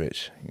rich. You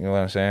know what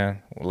I'm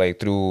saying? Like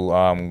through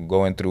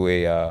going through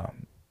a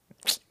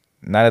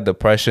not a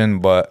depression,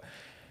 but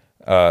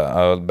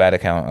a bad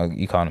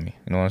economy.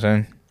 You know what I'm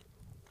saying?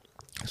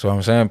 So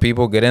I'm saying,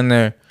 people, get in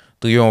there,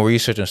 do your own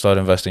research, and start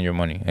investing your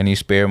money. Any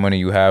spare money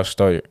you have,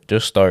 start it.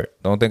 Just start.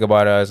 Don't think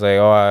about it as like,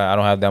 oh, I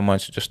don't have that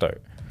much. Just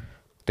start.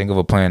 Think of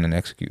a plan and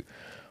execute.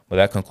 But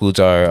that concludes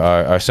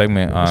our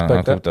segment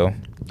on crypto.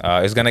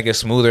 It's gonna get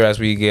smoother as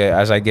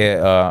I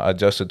get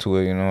adjusted to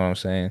it. You know what I'm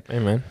saying?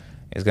 Amen.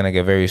 It's gonna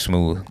get very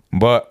smooth.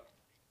 But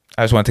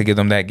I just want to give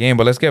them that game.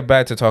 But let's get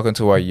back to talking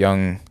to our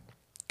young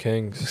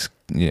kings.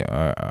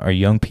 Yeah, our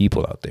young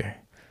people out there.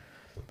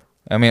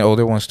 I mean,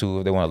 older ones too,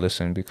 if they want to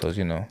listen, because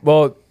you know.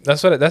 Well,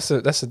 that's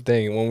the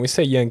thing. When we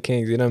say young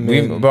kings, you know what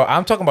I mean? Bro,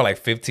 I'm talking about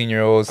like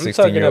 15-year-olds, 16-year-olds.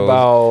 I'm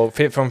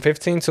talking about from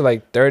 15 to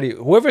like 30.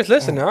 Whoever's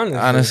listening, honestly.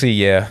 Honestly,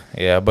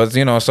 yeah. But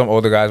you know, some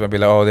older guys might be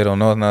like, oh, they don't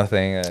know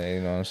nothing.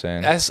 You know what I'm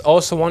saying? That's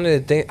also one of the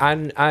things.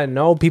 I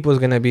know people's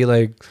gonna be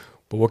like,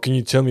 but what can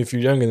you tell me if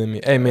you're younger than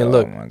me? Hey man,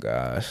 look. Oh my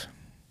gosh.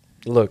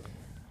 Look.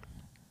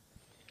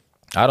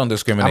 I don't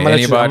discriminate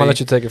anybody. I'm gonna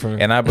let you take it from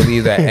me. And I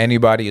believe that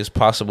anybody is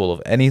possible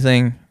of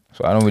anything.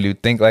 So I don't really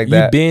think like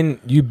that.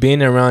 You've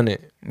been around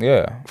it.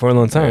 Yeah. For a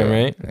long time,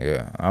 right?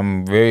 Yeah.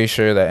 I'm very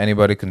sure that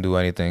anybody can do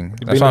anything.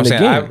 That's what I'm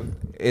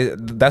saying.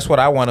 That's what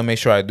I want to make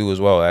sure I do as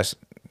well. As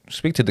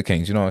speak to the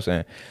kings, you know what I'm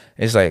saying?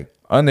 It's like,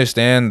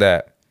 understand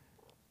that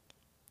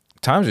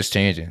times is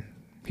changing.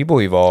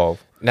 People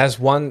evolve. That's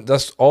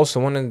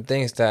also one of the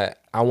things that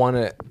I want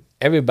to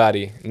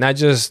everybody, not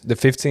just the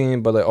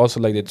 15, but like also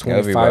like the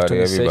 25,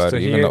 26 to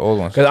even here. The old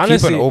ones. Because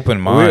honestly, keep an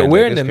open mind.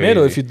 We're in the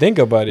middle if you think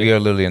about it. We are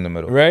literally in the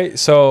middle, right?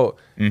 So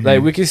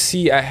like we can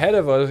see ahead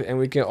of us, and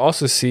we can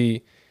also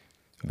see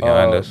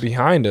behind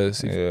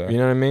us. Yeah. You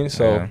know what I mean?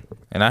 So. Yeah.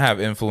 And I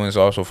have influence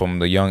also from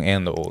the young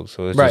and the old.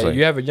 So it's right, just like,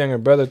 you have a younger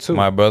brother too.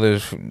 My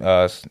brother's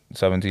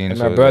 17. And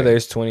my brother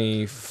is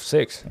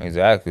 26.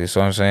 Exactly.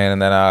 So I'm saying,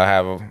 and then I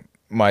have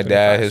my 25.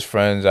 Dad, his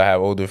friends. I have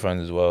older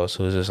friends as well.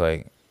 So it's just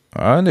like,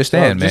 I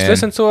understand, man. Just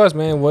listen to us,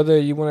 man. Whether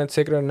you want to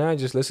take it or not,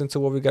 just listen to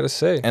what we got to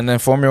say. And then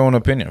form your own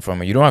opinion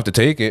from it. You don't have to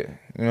take it.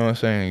 You know what I'm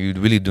saying? You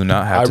really do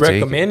not have to take it. I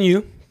recommend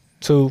you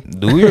to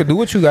do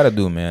what you got to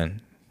do,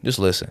 man. Just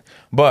listen.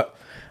 But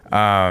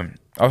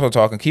also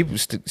talking,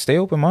 stay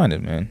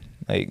open-minded, man.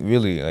 Like,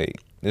 really, like,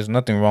 there's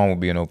nothing wrong with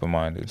being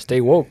open-minded. Stay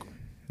woke.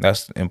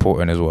 That's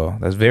important as well.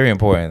 That's very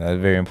important.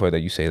 That's very important that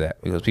you say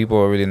that, because people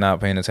are really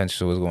not paying attention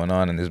to what's going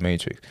on in this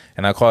matrix.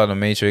 And I call it a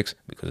matrix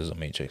because it's a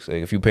matrix.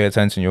 Like, if you pay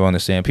attention, you'll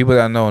understand. People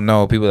that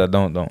know. People that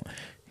don't.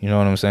 You know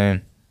what I'm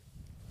saying?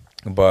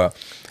 But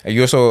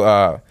you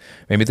also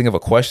made me think of a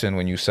question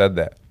when you said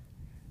that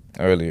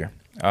earlier.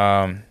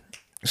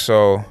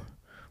 So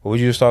what were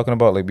you just talking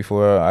about, like,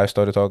 before I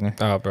started talking?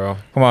 Oh, bro.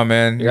 Come on,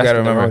 man. You gotta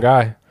remember. The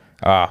wrong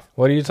guy.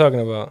 What are you talking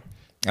about?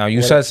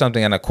 You said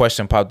something and a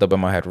question popped up in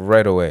my head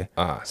right away.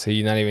 So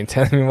you're not even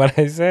telling me what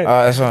I said?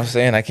 That's what I'm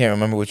saying. I can't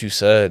remember what you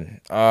said.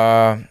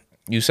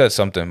 You said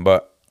something,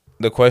 but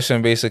the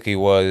question basically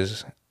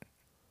was,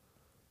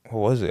 what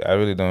was it? I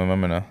really don't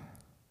remember now.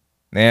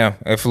 Damn,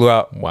 it flew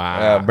out.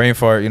 Wow. Brain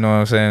fart, you know what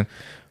I'm saying?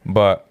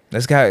 But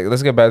let's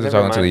get back to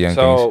talking to the young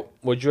kings. So,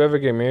 would you ever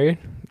get married?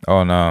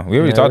 Oh, no. We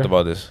already talked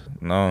about this.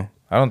 No,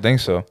 I don't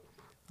think so.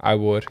 I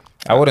would.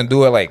 I wouldn't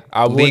do it like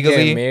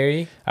legally. Get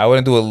married. I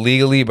wouldn't do it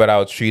legally, but I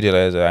would treat it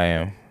as I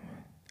am.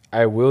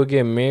 I will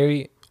get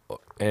married,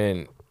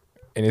 and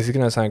it's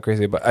gonna sound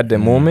crazy, but at the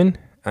moment,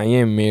 I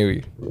am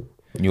married.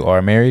 You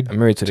are married? I'm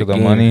married to the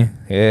game. Money.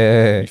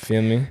 Yeah. You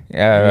feel me?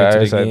 Yeah, I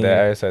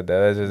already said that.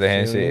 That's just a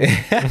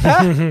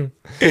handshake.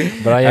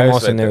 But I am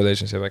also in a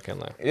relationship. I can't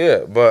lie.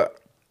 Yeah, but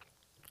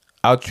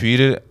I'll treat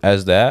it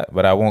as that,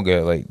 but I won't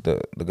get like the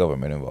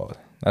government involved.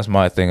 That's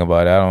my thing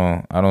about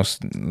it. I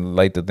don't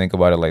like to think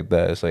about it like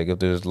that. It's like, if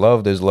there's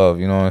love, there's love.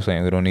 You know what I'm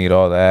saying? We don't need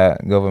all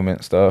that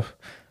government stuff.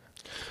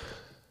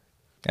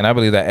 And I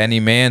believe that any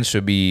man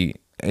should be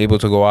able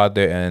to go out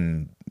there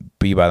and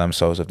be by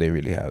themselves if they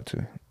really have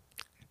to.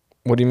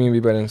 What do you mean be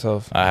by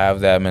themselves? I have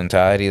that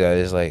mentality that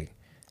is like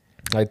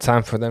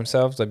time for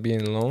themselves, like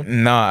being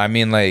alone? Nah, I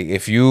mean, like,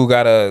 if you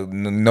got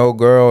no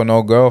girl,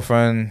 no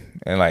girlfriend,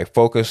 and like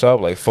focus up.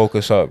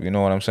 You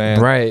know what I'm saying?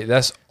 Right.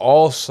 That's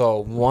also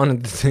one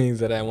of the things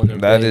that I want to.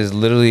 That is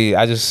literally.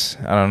 I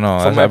don't know.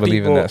 I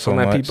believe in that so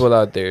much. For my people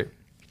out there,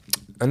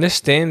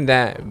 understand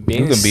that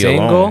being you can be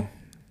single alone.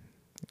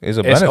 It's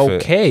a it's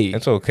benefit. okay.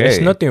 It's okay. There's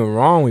nothing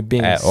wrong with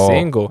being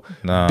single.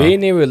 Nah.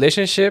 Being in a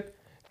relationship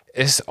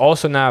is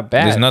also not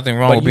bad. There's nothing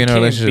wrong with being in a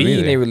relationship You can't be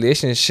either. in a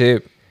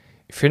relationship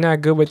if you're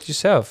not good with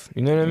yourself.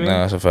 You know what I mean? No,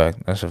 that's a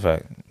fact. That's a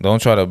fact.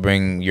 Don't try to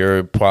bring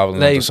your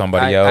problems to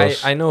somebody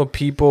else. I know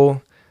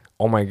people.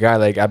 Oh my god,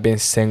 like I've been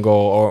single,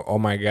 or oh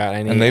my god,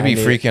 and they be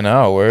freaking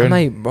out. Word. I'm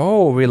like,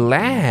 bro,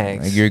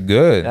 relax. Like, you're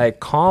good. Like,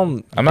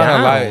 calm. I'm not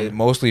gonna lie.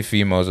 Mostly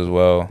females as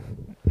well.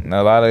 And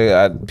a lot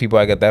of people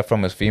I get that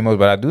from is females,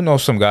 but I do know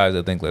some guys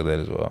that think like that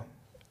as well.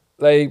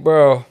 Like,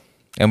 bro.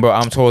 And bro,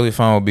 I'm totally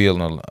fine with being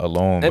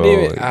alone, bro.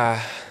 Even,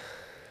 I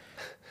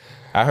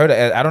heard.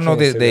 I don't know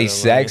the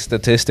exact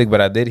statistic, but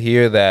I did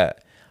hear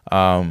that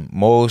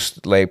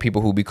most like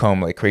people who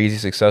become like crazy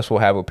successful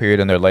have a period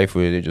in their life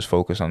where they just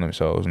focus on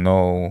themselves.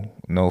 No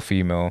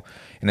female.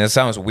 And it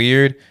sounds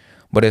weird,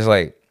 but it's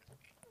like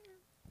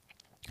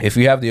if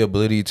you have the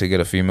ability to get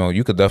a female,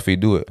 you could definitely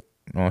do it.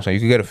 You know what I'm saying?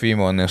 You could get a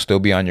female and then still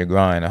be on your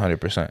grind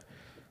 100%.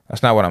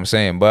 That's not what I'm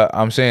saying. But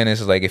I'm saying this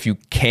is like if you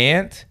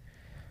can't,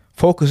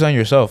 focus on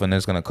yourself and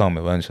it's gonna come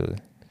eventually.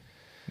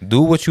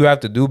 Do what you have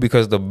to do,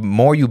 because the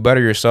more you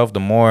better yourself, the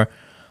more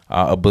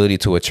ability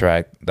to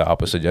attract the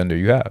opposite gender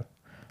you have.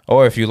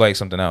 Or if you like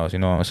something else, you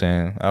know what I'm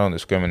saying? I don't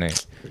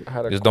discriminate.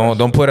 Just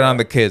don't put it on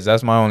the kids.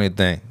 That's my only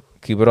thing.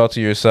 Keep it all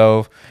to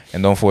yourself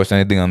and don't force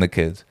anything on the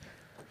kids.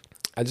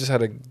 I just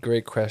had a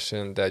great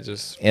question that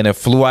and it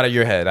flew out of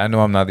your head. I know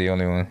I'm not the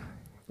only one.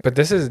 But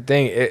this is the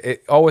thing.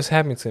 It always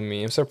happened to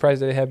me. I'm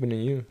surprised that it happened to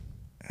you.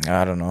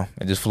 I don't know.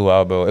 It just flew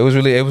out, bro. It was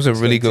a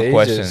really good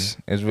question.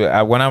 It's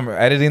when I'm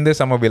editing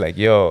this, I'm gonna be like,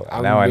 yo,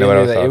 now I know what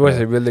I was talking about. It was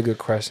a really good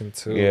question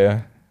too.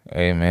 Yeah.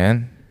 Hey,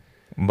 man.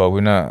 But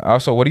we're not.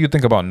 Also, what do you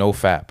think about no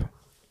fap?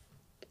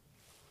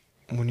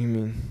 What do you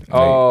mean?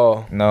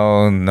 Like,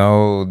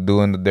 no,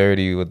 doing the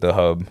dirty with the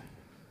hub.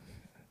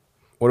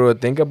 What do I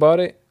think about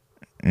it?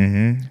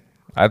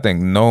 I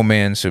think no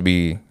man should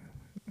be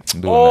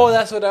doing that.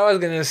 That's what I was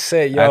gonna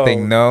say. Yo, I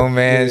think no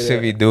man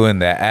should be doing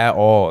that at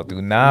all.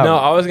 Do not. No,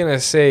 I was gonna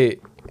say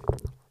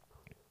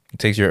it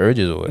takes your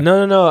urges away.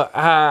 No.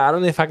 I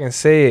don't know if I can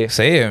say it.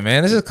 Say it,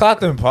 man. This is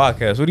Clothing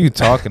Podcast. What are you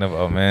talking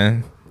about,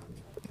 man?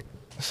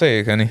 Say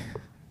it, Kenny.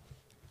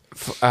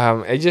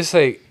 It's just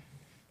like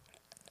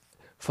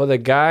for the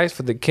guys,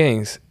 for the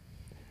kings,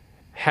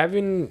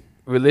 having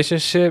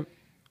relationship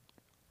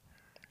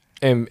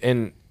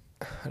and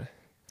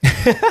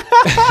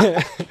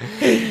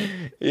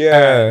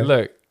yeah.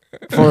 Look,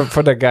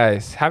 for the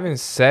guys, having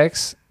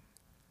sex,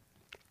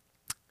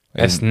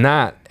 it's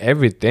not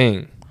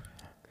everything.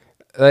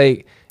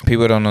 Like,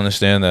 people don't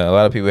understand that. A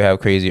lot of people have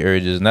crazy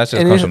urges, and that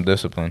just comes from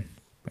discipline.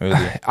 Really.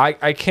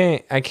 I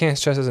can't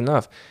stress this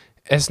enough.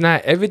 It's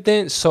not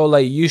everything. So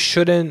like, you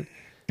shouldn't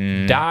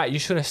die. You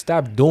shouldn't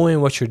stop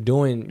doing what you're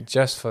doing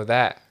just for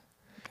that.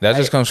 That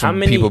just comes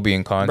from people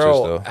being conscious,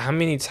 though. How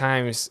many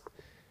times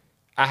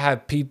I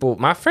have people,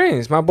 my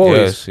friends, my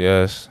boys.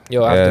 Yes.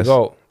 Yo, I have to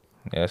go.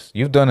 Yes,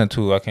 you've done it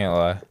too. I can't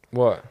lie.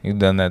 What? You've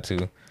done that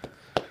too.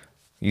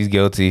 He's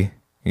guilty.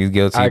 He's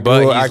guilty,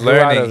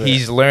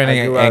 He's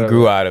learning and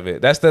grew out of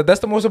it. That's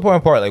the most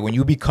important part. Like when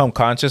you become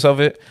conscious of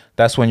it,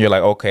 that's when you're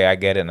like, okay, I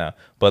get it now.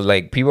 But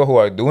like people who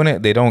are doing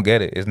it, they don't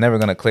get it. It's never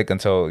gonna click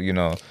until you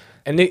know.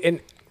 And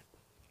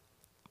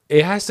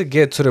it has to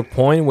get to the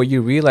point where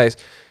you realize.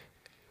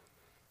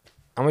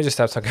 I'm gonna just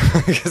stop talking.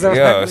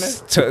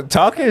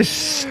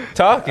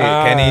 Talking,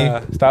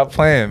 Kenny. Stop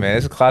playing, man.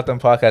 It's Clothing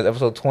Podcast,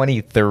 episode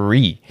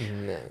 23.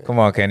 Nah. Come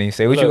on, Kenny.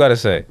 Say what you gotta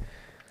say.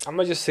 I'm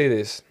gonna just say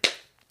this.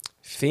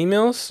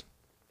 Females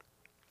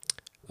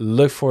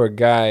look for a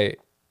guy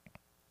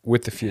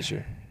with the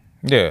future.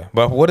 Yeah,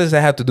 but what does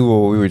that have to do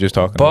with what we were just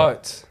talking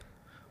about?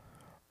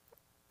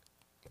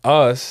 But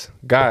us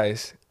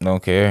guys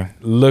don't care.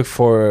 Look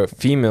for a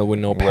female with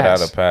no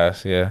past. Without a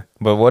past, yeah.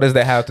 But what does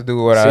that have to do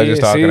with what I was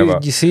just talking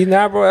about? You see,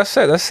 nah, bro. That's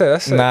it.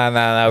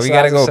 Nah. We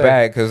gotta go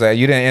back because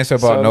you didn't answer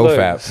about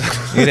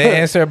fap. You didn't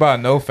answer about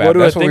no fap.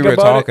 That's what we were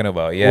talking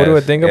about. Yeah. What do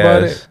I think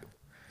about it?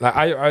 Like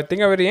I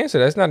think I already answered.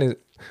 That's not.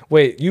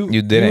 Wait,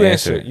 you didn't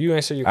answer. You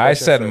answered your question. I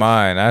said first.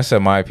 mine. I said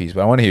my piece,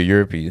 but I want to hear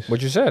your piece.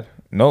 What you said?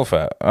 No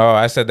fap. Oh,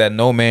 I said that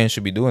no man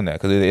should be doing that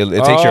because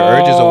it takes your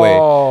urges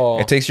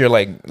away. It takes your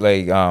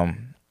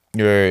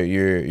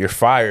your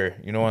fire.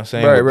 You know what I'm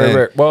saying?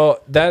 Right. Well,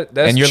 that's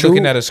and you're true.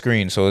 looking at a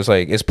screen, so it's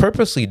like it's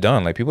purposely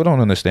done. Like people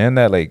don't understand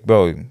that. Like,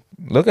 bro,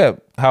 look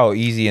at how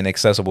easy and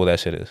accessible that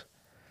shit is.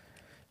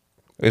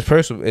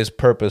 It's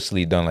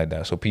purposely done like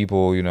that, so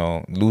people, you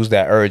know, lose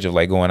that urge of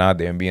like going out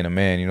there and being a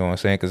man. You know what I'm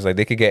saying? Because like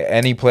they could get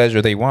any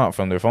pleasure they want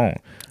from their phone,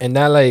 and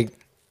that like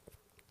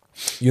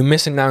you're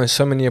missing out on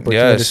so many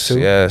opportunities too.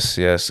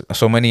 Yes.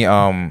 So many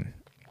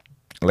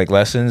like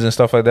lessons and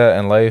stuff like that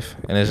in life,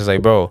 and it's just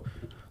like, bro,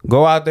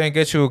 go out there and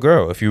get you a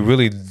girl if you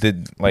really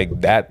did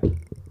like that.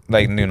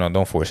 Like, you know,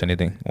 don't force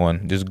anything.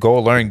 Just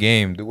go learn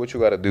game, do what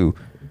you gotta do,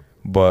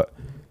 but.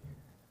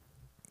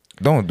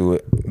 Don't do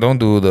it. Don't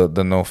do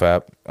the no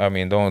fap. I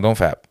mean, don't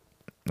fap.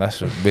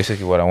 That's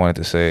basically what I wanted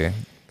to say.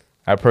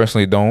 I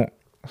personally don't.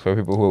 For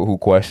people who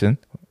question,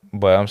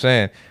 but I'm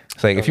saying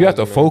it's like if you have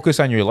to focus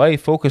on your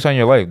life,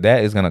 That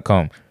is gonna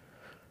come.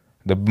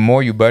 The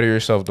more you butter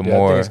yourself, the Yeah,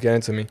 more. things get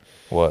into me.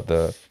 What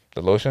the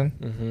lotion?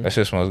 Mm-hmm. That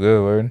shit smells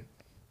good, word.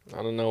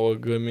 I don't know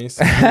what good means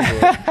to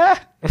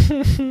you,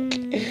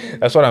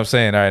 That's what I'm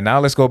saying. All right, now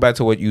let's go back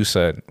to what you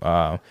said.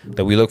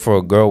 That we look for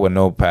a girl with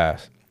no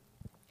past.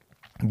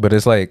 But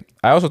it's like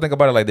I also think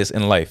about it like this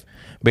in life.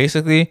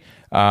 Basically,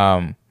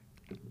 oh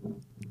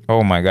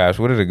my gosh,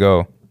 where did it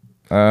go?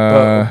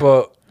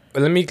 but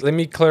let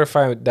me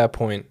clarify that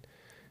point.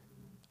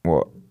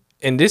 What?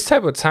 In this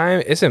type of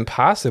time, it's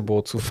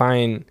impossible to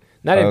find.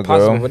 Not A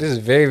impossible, girl? but this is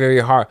very,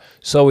 very hard.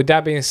 So with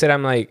that being said,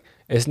 I'm like,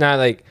 it's not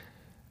like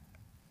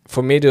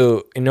for me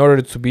to, in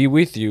order to be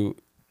with you,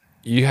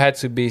 you had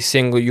to be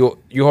single. You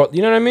know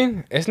what I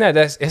mean? It's not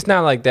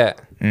like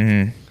that.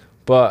 Mm-hmm.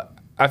 But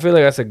I feel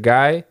like as a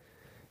guy,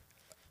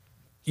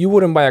 you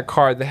wouldn't buy a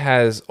car that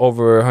has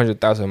over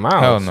 100,000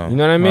 miles. Hell no. You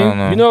know what I mean?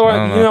 No. You know what I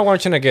don't you know. know what I'm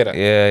trying to get at.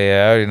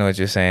 Yeah, I already know what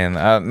you're saying.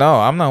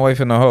 No, I'm not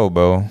wifing a hoe,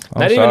 bro. I'm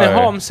Not even a sorry.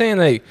 hoe. I'm saying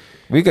like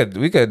We could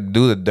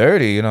do the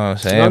dirty, you know what I'm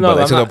saying? No,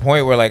 but I'm to the not.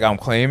 point where like I'm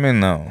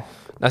claiming, no.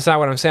 that's not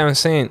what I'm saying. I'm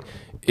saying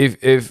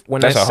if when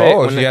That's I a say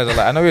hoe. when She has a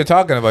lot. I know what you're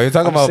talking about. You're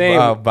talking I'm about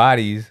saying-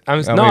 bodies.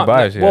 I'm How many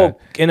bodies she well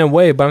had. in a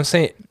way, but I'm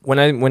saying when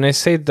I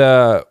say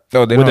the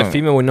No, they with a don't-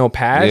 female with no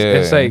past, Yeah.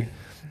 it's like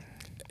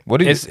What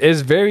do you?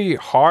 it's very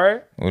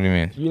hard, What do you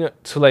mean? you know,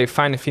 to like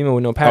find a female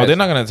with no past. Oh, they're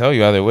not gonna tell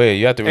you either way.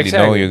 You have to really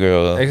know your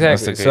girl. That's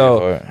Exactly. the crazy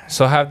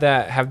So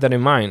part. have that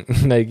in mind.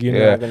 Like you're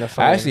Yeah, not gonna I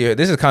find. actually heard,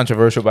 this is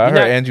controversial, but I You're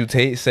heard not- Andrew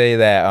Tate say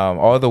that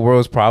all the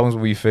world's problems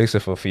will be fixed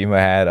if a female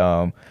had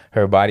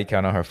her body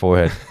count on her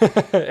forehead.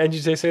 And you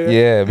say that?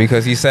 Yeah,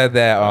 because he said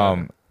that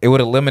it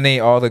would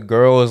eliminate all the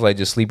girls like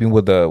just sleeping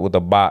with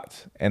the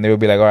bots, and they would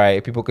be like, all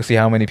right, people could see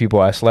how many people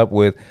I slept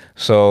with,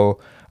 so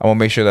I want to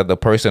make sure that the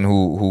person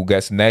who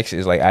gets next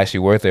is like actually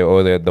worth it,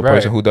 or the Right.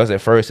 person who does it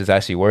first is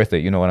actually worth it.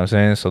 You know what I'm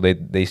saying? So they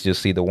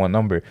just see the one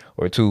number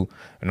or two,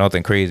 or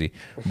nothing crazy.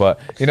 But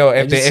you know,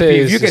 if just say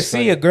if it's you can just see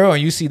funny. a girl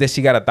and you see that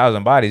she got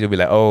 1,000 bodies, you'll be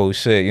like, oh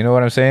shit. You know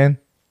what I'm saying?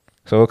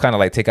 So it'll kind of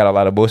like take out a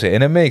lot of bullshit,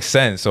 and it makes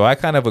sense. So I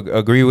kind of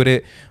agree with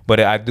it, but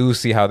I do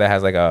see how that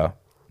has like a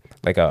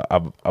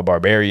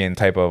barbarian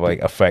type of like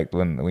effect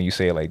when you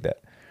say it like that.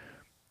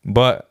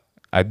 But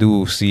I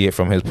do see it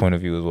from his point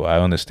of view as well. I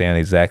understand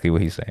exactly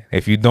what he's saying.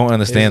 If you don't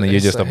understand, then you're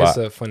just a bot.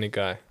 He's a funny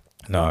guy.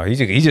 No, he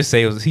just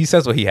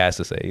says what he has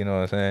to say. You know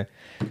what I'm saying?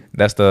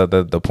 That's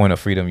the point of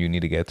freedom you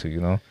need to get to.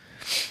 You know.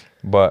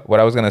 But what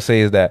I was gonna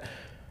say is that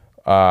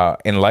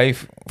in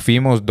life,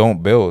 females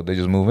don't build; they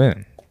just move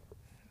in,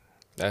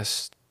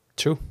 That's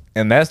true.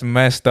 and that's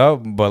messed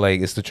up. But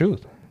like, it's the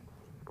truth.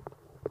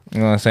 You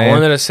know what I'm saying?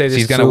 wanted to say this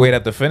She's gonna too. wait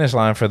at the finish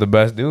line for the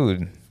best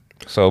dude.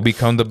 So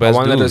become the best I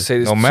wanted dude, to say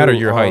this no matter too,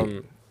 your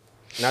height.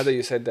 Now that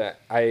you said that,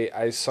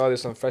 I saw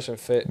this on Fresh and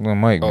Fit. Well,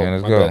 Mike, man,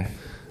 let's my go. bad.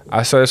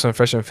 I saw this on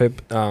Fresh and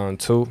Fit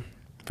too.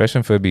 Fresh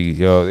and Fit be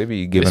they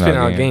be They giving spin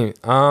out out game. game.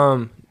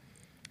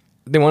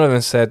 I think one of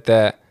them said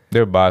that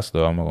They're bots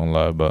though. I'm not gonna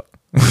lie, but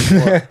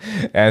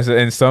and so,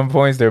 in some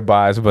points they're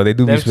bots, but they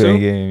do be Them spitting too?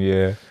 game.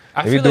 Yeah,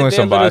 I they be feel doing like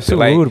some they're a bot shit.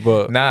 little too Like rude,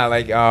 but nah,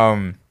 like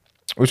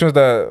which one's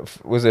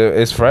was it?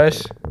 It's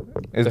Fresh.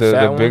 Is The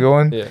fat the bigger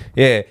one?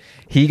 Yeah.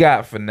 He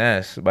got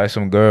finessed by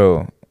some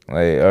girl,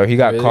 like, or he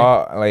got Really?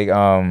 caught like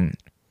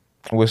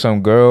with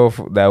some girl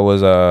that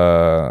was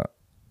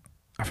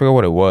I forget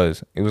what it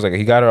was. It was like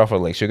he got her off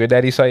of like Sugar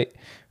Daddy site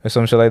or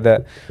some shit like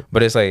that.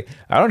 But it's like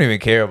I don't even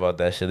care about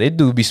that shit. They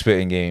do be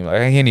spitting game.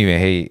 Like I can't even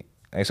hate.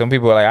 Like some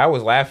people are like I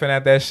was laughing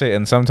at that shit,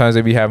 and sometimes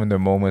they be having their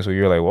moments where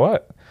you're like,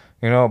 what,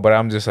 you know? But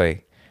I'm just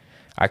like,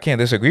 I can't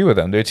disagree with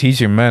them. They're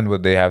teaching men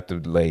what they have to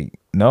like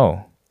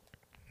know.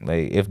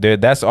 Like if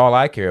that's all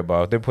I care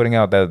about. If they're putting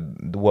out that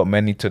what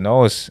men need to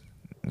know is,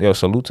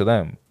 salute to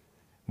them.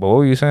 But what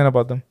were you saying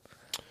about them?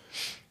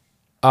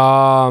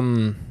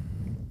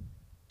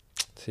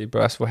 See,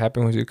 bro, that's what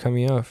happened when you cut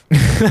me off.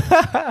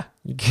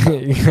 you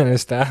gotta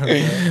stop.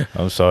 Bro.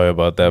 I'm sorry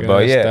about that, You but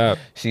gotta yeah,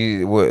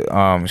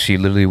 stop. she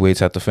literally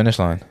waits at the finish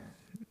line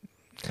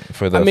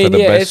for the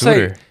yeah, best it's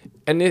suitor. like,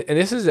 and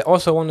this is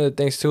also one of the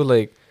things too,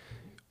 like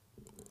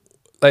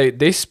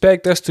they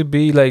expect us to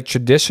be like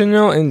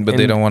traditional, But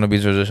they don't want to be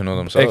traditional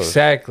themselves.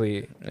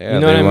 Exactly. Yeah, you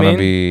know they what I mean? To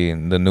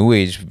be the new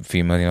age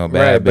female, you know, bad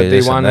Right, but bitch, they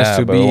this and want us that,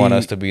 to but they want be-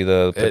 us to be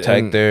the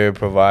protector,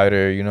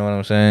 provider. You know what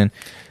I'm saying?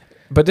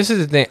 But this is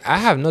the thing. I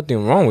have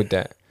nothing wrong with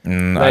that. I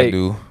Like,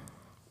 do.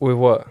 With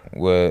what?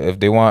 Well, if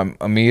they want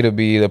me to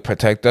be the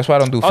protector, that's why I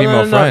don't do Oh,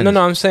 female friends.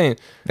 No, I'm saying.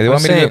 If they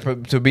want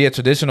me to be a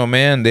traditional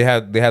man, they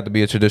have to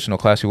be a traditional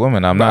classy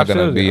woman. I'm not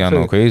gonna be on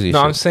no crazy No,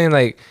 shit. I'm saying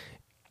like,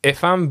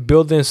 if I'm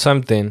building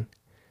something,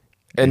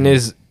 and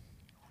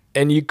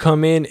and you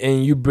come in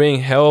and you bring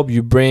help,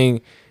 you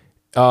bring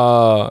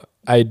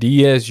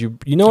ideas, you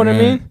know what I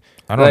mean?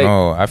 I don't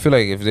know. I feel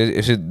like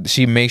if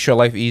she makes your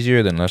life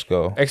easier, then let's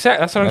go.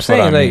 Exactly. That's what I'm That's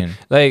saying. what I mean.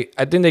 Like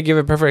I think they give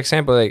a perfect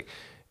example. Like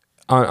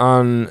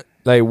on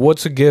like what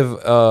to give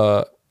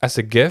as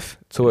a gift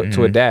to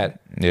a dad.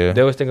 Yeah.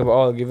 They always think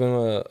about give him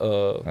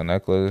A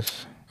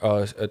necklace.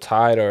 a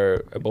tie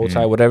or a bow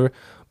tie, whatever.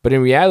 But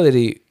in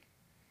reality,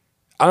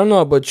 I don't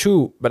know about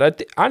you,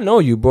 but I know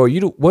you, bro.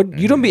 You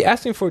don't be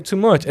asking for too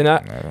much, and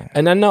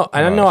I know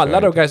a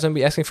lot of guys don't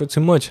be asking for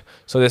too much.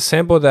 So the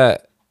sample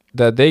that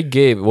they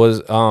gave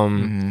was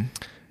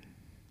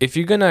if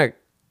you're gonna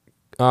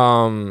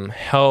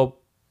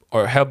help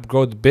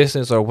grow the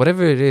business or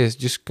whatever it is,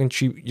 just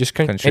contribute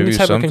any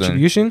type of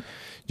contribution.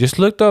 Just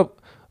look up.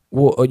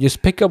 Well, or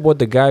just pick up what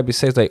the guy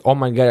says, like, oh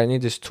my god, I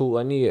need this tool,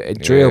 I need a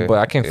drill, but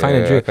I can't find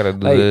a drill. I gotta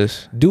do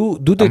this. Do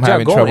the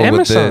job. Go on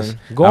Amazon.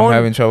 I'm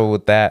having trouble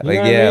with that. Like,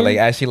 like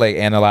actually, like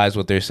analyze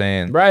what they're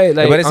saying. Right.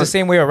 Like, but it's the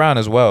same way around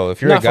as well.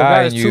 If you're a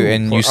guy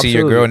and you see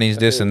your girl needs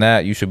this and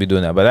that, you should be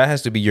doing that. But that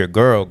has to be your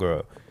girl.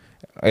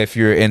 If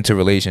you're into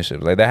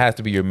relationships, like that has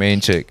to be your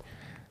main chick.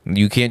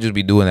 You can't just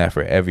be doing that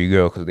for every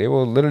girl because they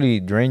will literally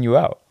drain you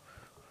out.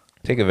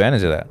 Take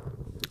advantage of that.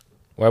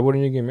 Why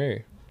wouldn't you get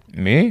married?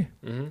 Me?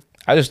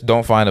 I just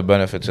don't find a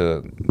benefit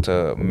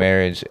to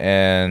marriage.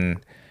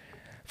 And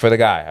for the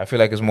guy, I feel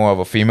like it's more of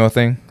a female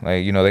thing.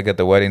 Like, you know, they get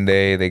the wedding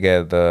day, they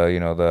get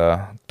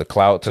the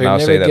clout to now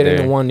say that they're... So you never get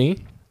into one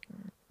knee?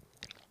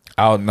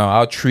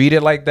 I'll treat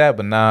it like that,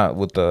 but not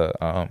with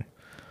the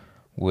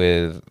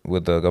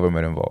with the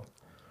government involved.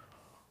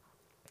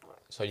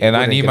 So and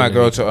I need my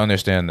girl to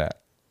understand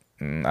that.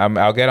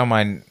 I'll get on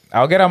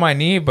my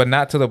knee, but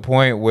not to the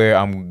point where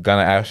I'm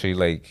gonna actually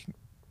like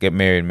get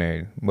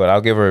married. But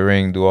I'll give her a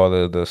ring, do all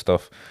the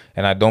stuff.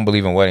 And I don't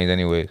believe in weddings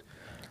anyways.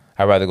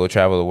 I'd rather go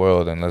travel the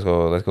world and let's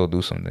go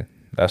do something.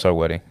 That's our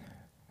wedding.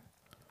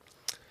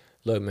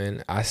 Look,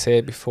 man, I said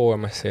it before,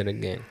 I'm gonna say it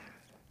again.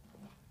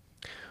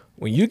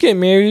 When you get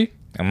married,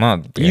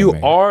 you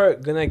are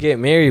gonna get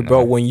married,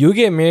 bro. When you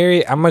get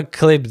married, I'm gonna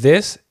clip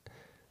this.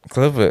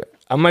 Clip it.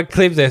 I'm gonna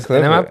clip this,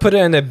 and I'm gonna put it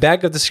in the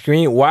back of the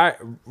screen.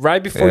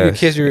 Right before you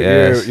kiss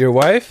your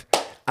wife,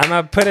 I'm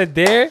gonna put it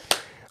there.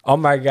 Oh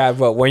my god,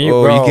 but when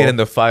you you get in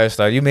the fire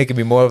start, you making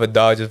me more of a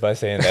dog just by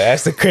saying that.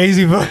 That's the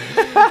crazy part.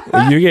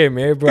 When you get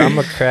married, bro, I'm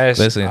gonna crash.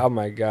 Listen, oh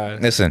my god.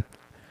 Listen,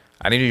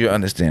 I need you to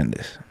understand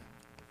this.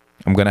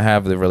 I'm gonna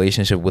have the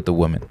relationship with the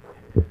woman.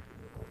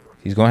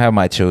 She's gonna have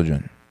my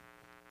children.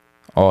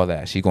 All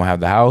that. She's gonna have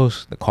the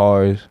house, the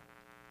cars,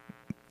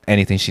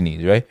 anything she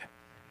needs, right?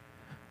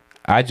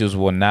 I just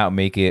will not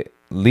make it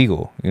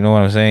legal. You know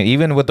what I'm saying?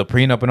 Even with the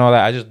prenup and all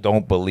that, I just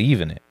don't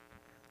believe in it.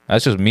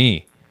 That's just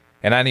me.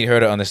 And I need her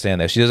to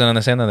understand that. If she doesn't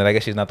understand that, then I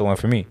guess she's not the one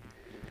for me.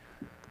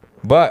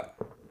 But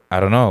I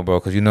don't know, bro,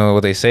 because you know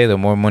what they say, the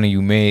more money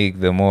you make,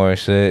 the more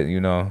shit, you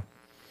know,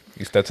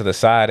 you step to the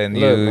side and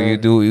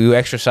you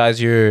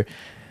exercise your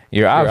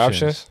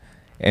options.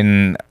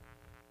 And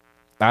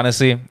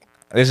honestly,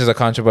 this is a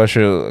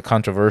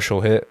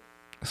controversial hit.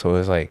 So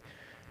it's like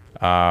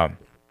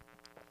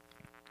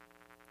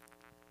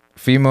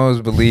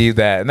females believe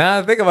that.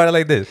 Nah, think about it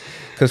like this.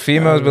 Because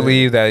females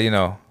believe that, you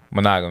know,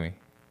 monogamy.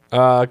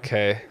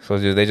 Okay. So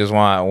they just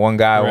want one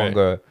guy, one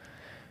girl.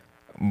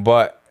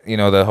 But, you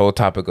know, the whole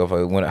topic of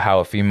how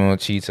a female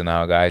cheats and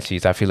how a guy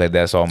cheats, I feel like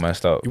that's all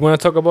messed up. You want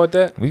to talk about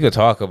that? We could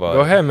talk about it.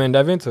 Go ahead, man.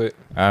 Dive into it.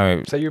 All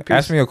right. Say your piece.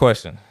 Ask me a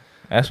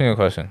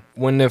question.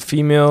 When the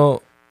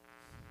female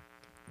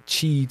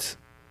cheats,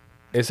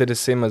 is it the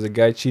same as a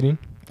guy cheating?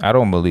 I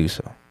don't believe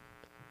so.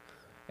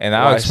 And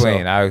I'll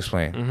explain.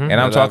 And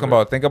I'm talking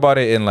about, think about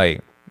it in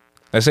like,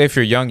 let's say if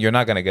you're young, you're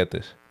not going to get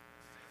this.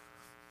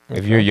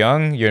 If you're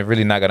young, you're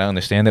really not going to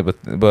understand it.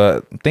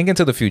 But think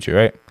into the future,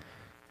 right?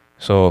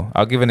 So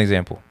I'll give an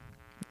example.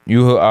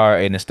 You are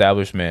an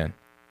established man,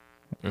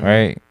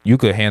 right? You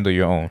could handle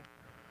your own.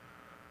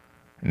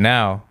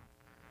 Now,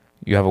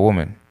 you have a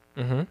woman,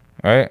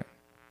 right?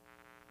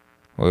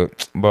 Well,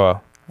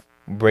 bro,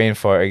 brain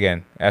fart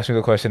again. Ask me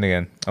the question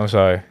again. I'm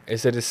sorry.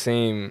 Is it the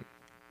same?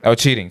 Oh,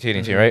 cheating,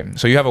 right?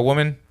 So you have a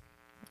woman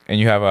and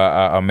you have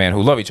a man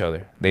who love each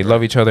other. They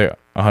love each other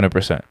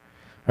 100%,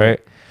 right?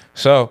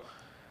 So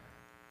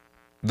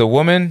the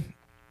woman,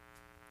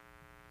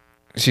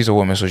 she's a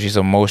woman, so she's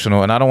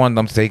emotional, and I don't want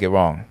them to take it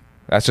wrong.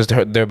 That's just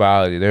their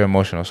biology. They're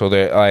emotional. So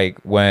they're like,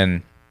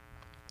 when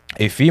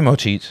a female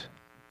cheats,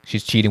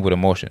 she's cheating with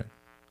emotion.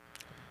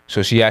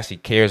 So she actually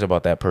cares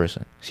about that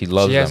person. She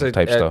loves them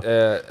type stuff.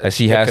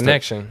 She has a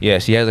connection.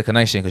 She has a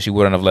connection because she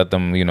wouldn't have let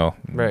them, you know.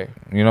 Right.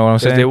 You know what I'm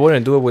saying? They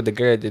wouldn't do it with the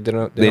girl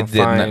that they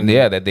find.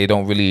 That they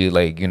don't really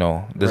like, you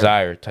know,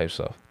 desire type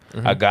stuff.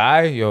 A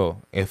guy,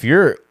 if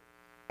you're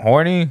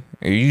horny,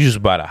 you just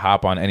about to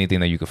hop on anything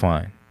that you can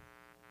find.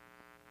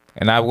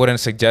 And I wouldn't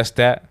suggest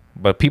that,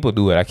 but people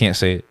do it. I can't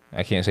say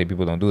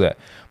people don't do that.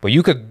 But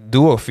you could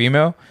do a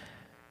female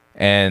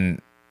and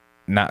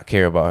not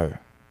care about her.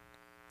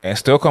 And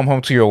still come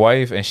home to your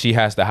wife and she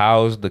has the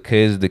house, the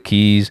kids, the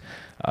keys,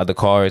 the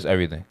cars,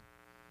 everything.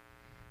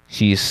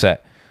 She's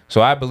set.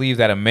 So I believe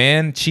that a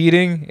man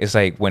cheating is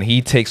like when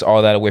he takes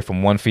all that away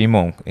from one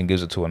female and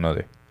gives it to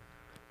another.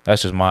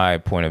 That's just my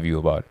point of view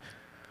about it.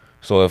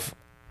 So if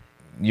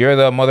you're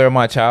the mother of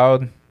my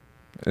child,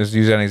 let's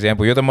use an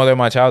example. You're the mother of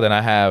my child and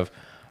I have,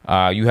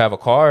 you have a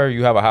car,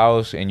 you have a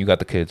house, and you got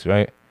the kids,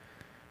 right?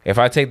 If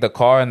I take the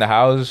car and the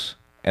house,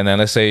 and then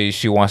let's say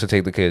she wants to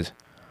take the kids,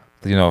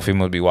 you know,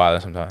 females be wild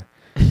sometimes.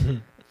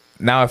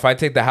 Now, if I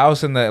take the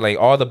house and the like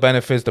all the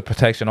benefits, the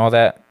protection, all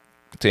that,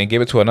 to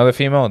give it to another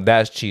female,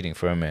 that's cheating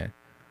for a man.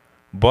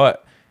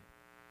 But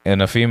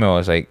in a female,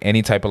 it's like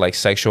any type of like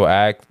sexual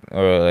act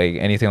or like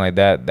anything like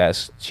that,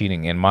 that's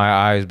cheating in my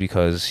eyes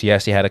because she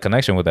actually had a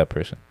connection with that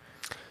person.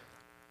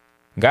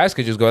 Guys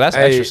could just go, that's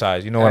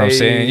exercise. You know what I'm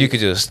saying? You could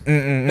just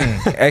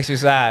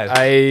exercise.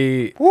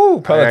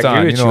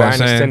 Peloton. You know what I'm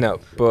saying? I understand that,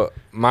 but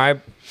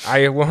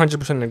I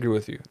 100% agree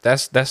with you.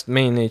 That's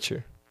main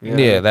nature. You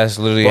know? Yeah, that's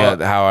literally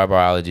how our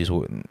biologies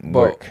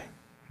work.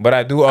 But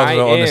I do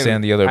also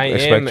understand the other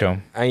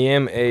spectrum. I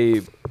am a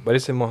what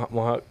is it?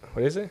 What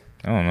is it?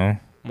 I don't know.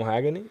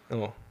 Mahogany?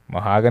 No.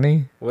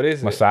 Mahogany? What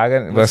is it?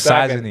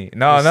 Misogyny.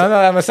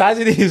 No.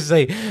 Misogyny is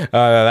like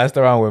that's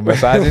the wrong word.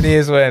 Misogyny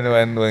is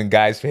when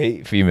guys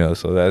hate females.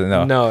 So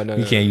no.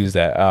 You can't use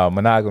that.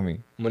 Monogamy.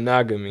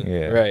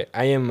 Yeah. Right.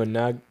 I am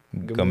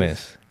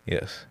monogamous.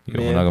 Yes.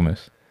 You're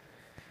monogamous.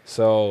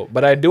 So,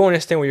 but I do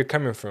understand where you're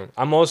coming from.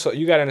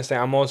 You gotta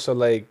understand. I'm also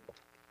like,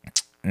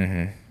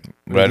 red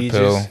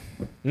pill.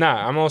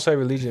 Nah, I'm also a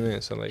religious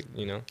man. So like,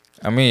 you know.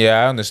 I mean,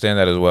 yeah, I understand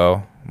that as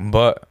well.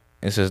 But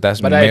it's just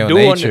that's male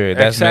nature.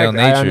 That's male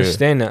nature. I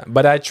understand that,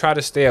 but I try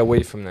to stay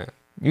away from that.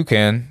 You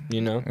can.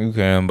 You know. You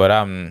can, but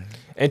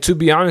And to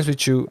be honest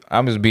with you,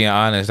 I'm just being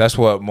honest. That's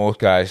what most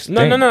guys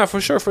think. No, for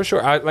sure.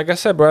 Like I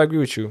said, bro, I agree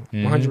with you,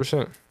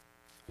 100%.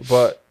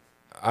 But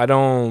I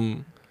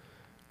don't.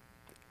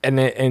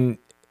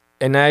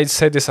 And I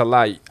say this a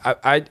lot.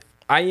 I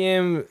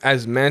am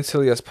as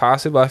mentally as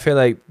possible. I feel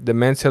like the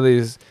mentally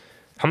is.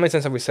 How many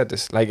times have we said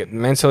this? Like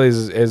mentally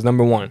is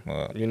number one.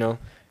 You know.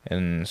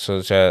 And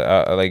so,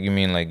 like you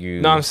mean like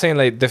you? No, I'm saying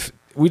like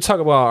we talk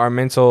about our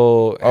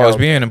mental. Oh, it's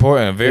being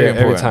important, very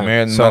important.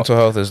 Mental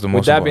health is the most.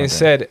 With that being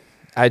said,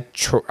 I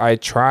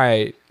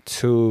try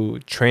to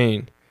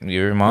train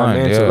your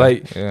mind.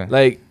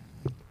 Like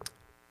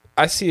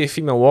I see a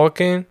female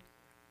walking,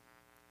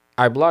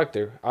 I blocked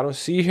her. I don't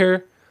see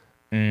her.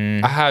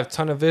 I have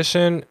tunnel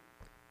vision.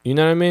 You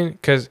know what I mean?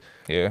 Cause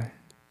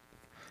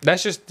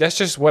that's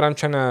just what I'm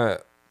trying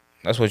to.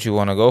 That's what you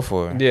want to go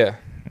for. Yeah.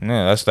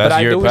 No, that's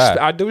your path.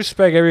 I do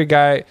respect every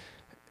guy.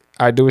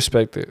 I do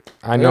respect it.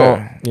 I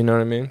know. You know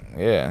what I mean?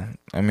 Yeah.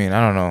 I mean,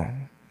 I don't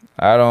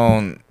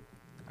know.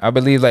 I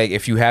believe like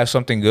if you have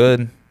something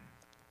good,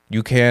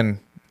 you can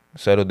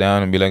settle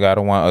down and be like, I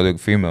don't want other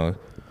females.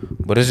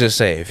 But it's just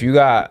say if you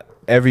got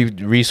every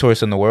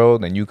resource in the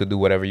world and you could do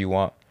whatever you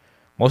want,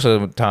 most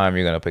of the time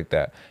you're gonna pick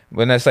that.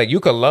 But that's like you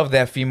could love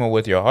that female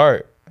with your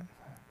heart.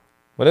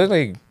 But it's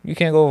like you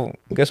can't go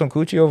get some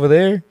coochie over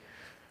there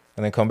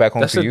and then come back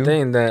home to you. That's the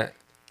thing that.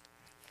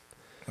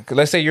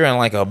 Let's say you're on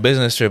like a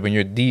business trip and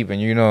you're deep and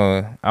you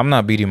know I'm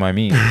not beating my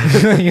meat.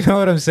 You know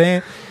what I'm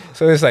saying?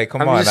 So it's like,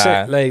 come on,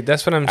 like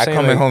that's what I'm saying. I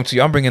coming home to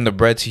you. I'm bringing the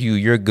bread to you.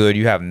 You're good.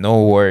 You have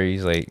no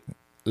worries. Like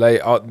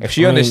if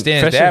she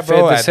understands that,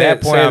 bro, at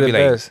that point I'll be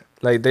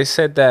like they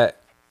said that,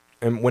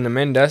 and when a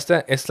man does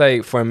that, it's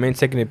like for a man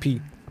taking a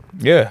pee.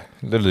 Yeah,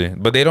 literally.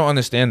 But they don't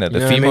understand that.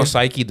 The female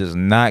psyche does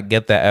not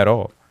get that at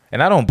all.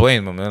 And I don't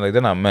blame them, man. Like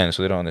they're not men,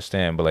 so they don't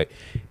understand. But like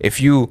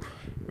if you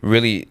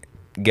really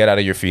get out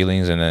of your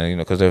feelings and then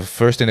because the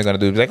first thing they're gonna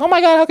do is be like, oh my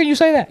god, how can you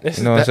say that?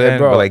 You know what I'm saying,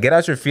 bro? But like get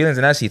out your feelings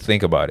and actually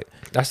think about it.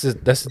 That's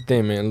the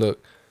thing, man.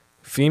 Look,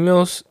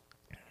 females,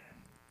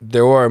 they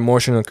are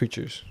emotional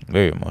creatures.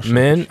 Very emotional.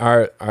 Men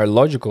are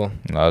logical.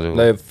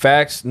 Like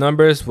facts,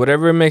 numbers,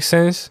 whatever it makes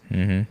sense.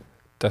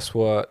 That's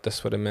what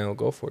a man will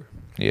go for.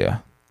 Yeah.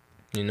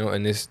 You know,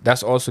 and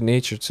that's also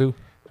nature too.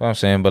 That's what I'm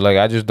saying, but like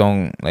I just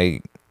don't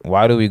like.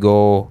 Why do we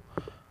go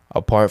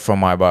apart from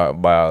my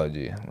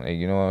biology? Like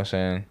you know what I'm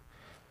saying?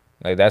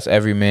 Like that's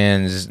every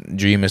man's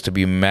dream is to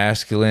be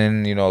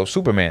masculine,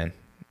 Superman.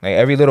 Like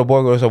every little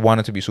boy grows up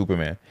wanting to be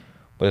Superman.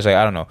 But it's like,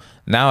 I don't know.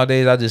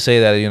 Nowadays I just say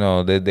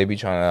that, they be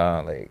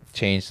trying to like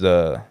change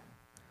the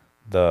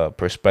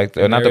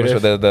perspective, not the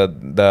perspective,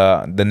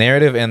 the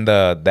narrative and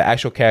the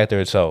actual character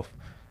itself.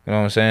 You know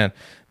what I'm saying?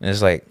 And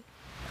it's like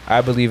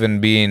I believe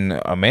in being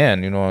a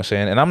man, you know what I'm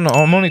saying? And I'm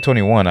only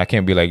 21. I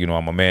can't be like,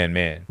 I'm a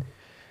man.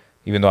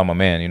 Even though I'm a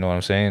man, you know what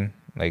I'm saying?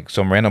 Like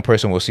some random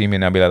person will see me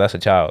and I'll be like, that's a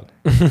child,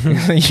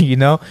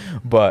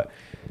 But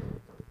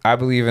I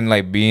believe in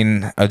like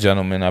being a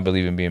gentleman. I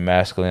believe in being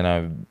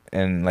masculine.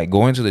 And like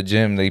going to the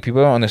gym. Like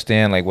people don't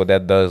understand like what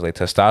that does. Like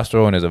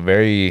testosterone is a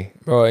very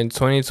in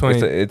 2020,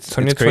 it's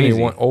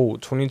 2021,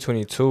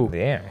 2022.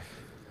 Damn,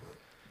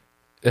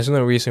 there's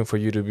no reason for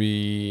you to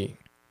be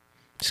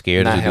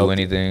scared to do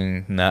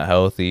anything. Not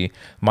healthy.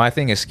 My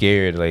thing is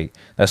scared. Like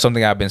that's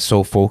something I've been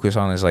so focused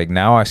on. Is like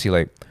now I see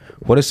like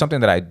what is something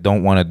that I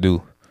don't want to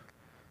do.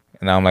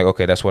 And I'm like,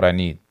 okay, that's what I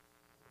need.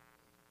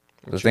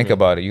 Just think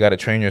about it. You got to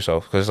train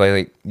yourself. Because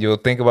like you'll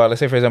think about,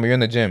 let's say, for example, you're in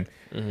the gym.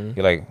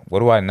 You're like, what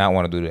do I not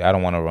want to do today? I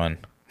don't want to run.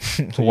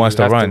 Who wants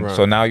to run?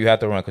 So now you have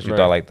to run because you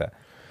thought like that.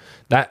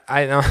 That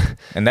I know.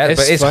 And but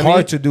it's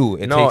hard to do.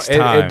 It takes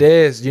time. It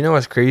is. You know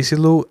what's crazy,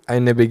 Lou?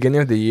 In the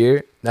beginning of the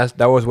year, that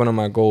was one of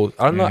my goals.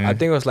 I don't know. I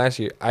think it was last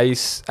year. I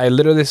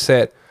literally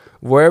said,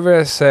 whatever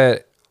I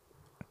said,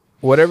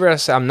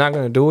 I'm not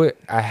going to do it.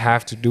 I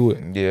have to do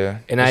it. Yeah.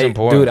 And I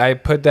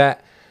put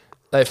that.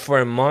 Like for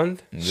a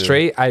month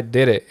straight, I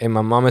did it, and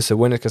my mom is a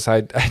witness because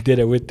I did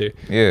it with her.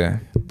 Yeah.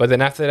 But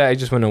then after that, it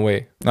just went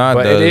away. Nah,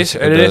 but it is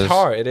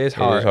hard. It is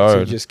hard to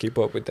hard. just keep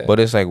up with that.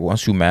 But it's like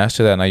once you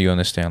master that, now you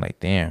understand. Like,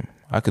 damn,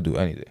 I could do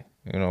anything.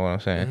 You know what I'm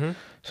saying? Mm-hmm.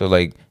 So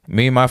like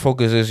my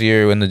focus this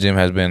year in the gym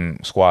has been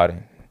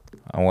squatting.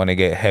 I want to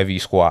get heavy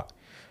squat.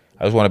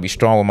 I just want to be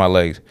strong with my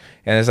legs.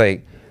 And it's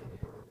like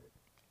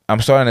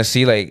I'm starting to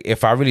see like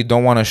if I really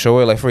don't want to show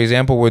it. Like for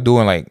example, we're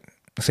doing like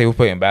say we're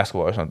playing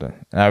basketball or something,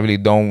 and I really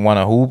don't want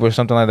to hoop or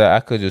something like that. I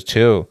could just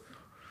chill.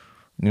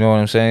 You know what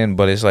I'm saying?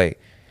 But it's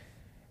like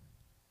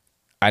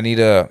I need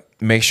to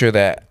make sure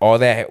that all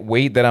that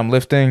weight that I'm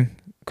lifting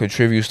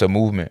contributes to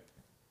movement,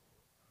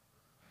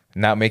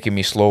 not making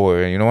me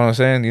slower. You know what I'm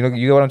saying? You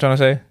know what I'm trying to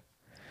say?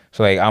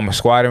 So like I'm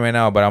squatting right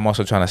now, but I'm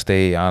also trying to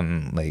stay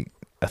on like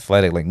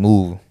athletic, like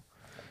move.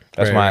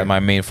 That's my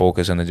main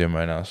focus in the gym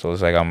right now. So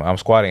it's like I'm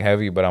squatting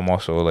heavy, but I'm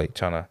also like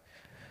trying to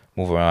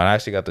move around. I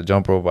actually got the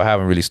jump rope. I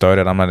haven't really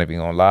started. I'm not even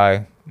gonna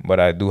lie, but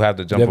I do have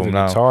the jump rope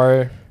now.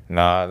 Guitar?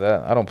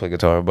 Nah, I don't play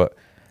guitar, but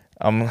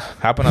I'm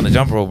hopping on the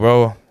jump rope,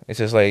 bro. It's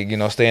just like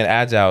staying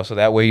agile, so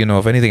that way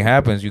if anything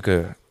happens, you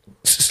could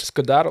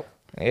skedaddle.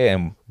 Yeah,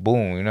 and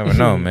boom, you never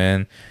know,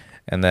 man.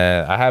 And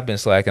then I have been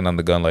slacking on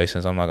the gun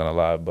license. I'm not gonna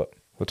lie, but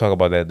we'll talk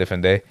about that a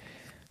different day.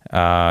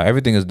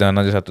 Everything is done.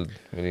 I just have to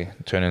really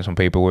turn in some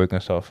paperwork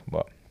and stuff.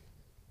 But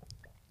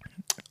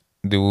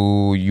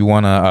do you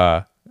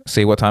wanna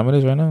say what time it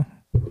is right now?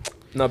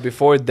 No,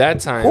 before that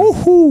time.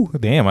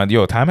 Woohoo! Damn,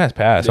 time has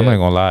passed. I'm not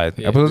gonna lie.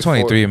 Yeah, Episode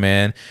 23,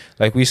 man.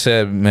 Like we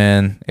said,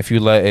 man. If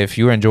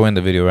you're enjoying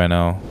the video right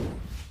now,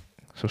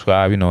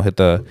 subscribe. Hit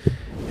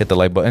the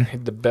like button.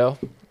 Hit the bell.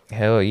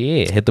 Hell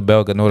yeah! Hit the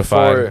bell. Get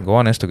notified. Go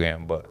on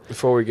Instagram. But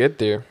before we get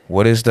there,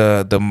 what is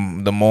the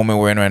moment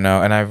we're in right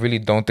now? And I really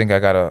don't think I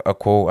got a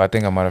quote. I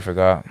think I might have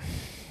forgot.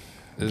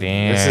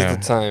 Damn. This is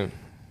the time.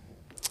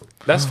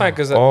 That's fine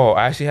because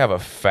I actually have a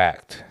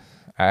fact.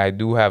 I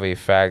do have a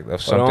fact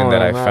of something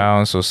that I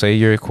found. So say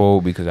your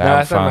quote because I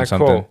haven't found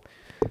something.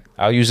 Quote.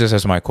 I'll use this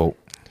as my quote.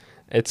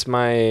 It's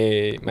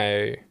my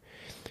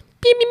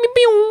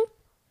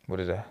What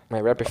is that? My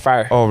rapid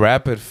fire. Oh,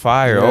 rapid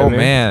fire. Yeah,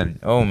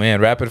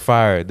 man, rapid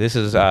fire. This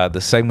is the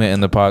segment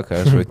in the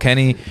podcast where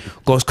Kenny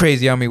goes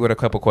crazy on me with a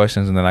couple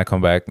questions and then I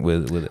come back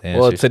with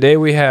answers. Well, today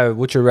we have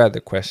would you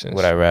rather questions.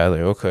 Would I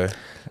rather? Okay.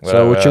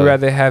 Would you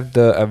rather have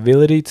the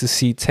ability to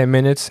see 10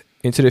 minutes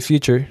into the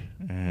future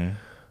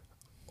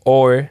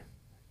or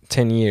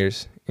 10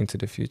 years into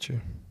the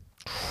future?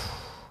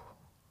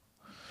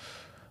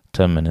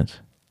 10 minutes.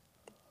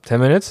 10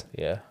 minutes?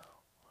 Yeah.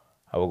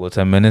 I will go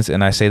 10 minutes.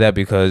 And I say that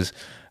because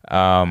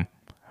then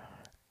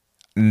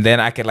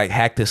I can like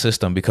hack the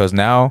system because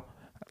now,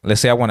 let's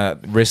say I want to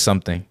risk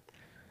something.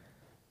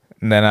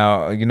 And then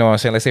you know what I'm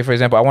saying? Let's say, for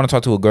example, I want to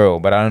talk to a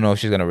girl, but I don't know if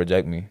she's going to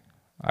reject me.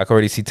 I can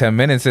already see 10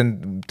 minutes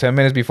and 10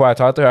 minutes before I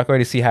talk to her, I can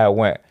already see how it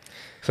went.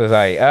 So it's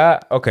like,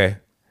 okay.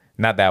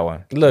 Not that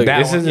one. Look, that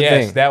this one. is the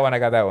yes, thing. That one, I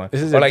got that one.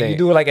 This is or like thing. You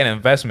do like an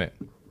investment.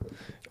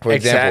 For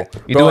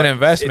example, you Bro, do an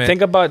investment.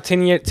 Think about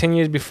 10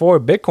 years before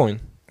Bitcoin.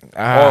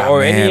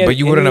 Or any, but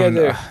you wouldn't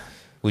have.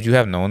 Would you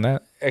have known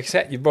that?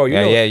 Exactly, bro.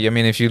 Yeah. I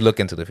mean, if you look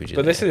into the future.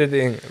 But this is the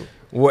thing.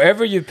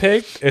 Whatever you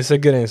pick, it's a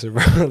good answer,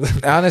 bro.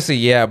 Honestly,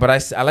 yeah. But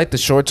I like the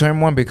short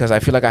term one because I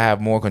feel like I have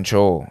more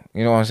control.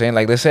 You know what I'm saying?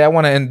 Like, let's say I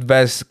want to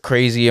invest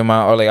crazy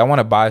amount, or like I want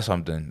to buy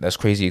something that's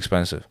crazy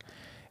expensive,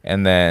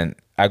 and then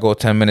I go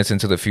 10 minutes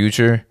into the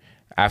future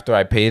after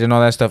I paid and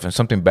all that stuff, and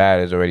something bad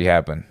has already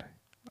happened.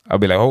 I'll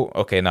be like, oh,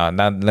 okay,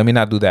 let me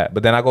not do that.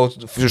 But then I go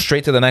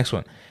straight to the next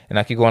one, and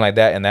I keep going like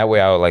that, and that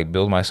way I'll like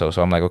build myself.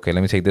 So I'm like, okay,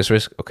 let me take this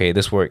risk. Okay,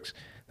 this works.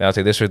 Then I'll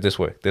take this risk,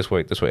 this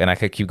way, and I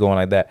could keep going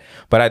like that.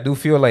 But I do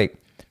feel like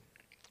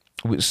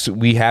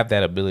we have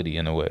that ability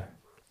in a way.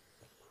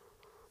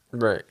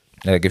 Right.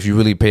 Like if you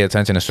really pay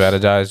attention and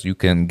strategize, you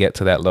can get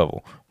to that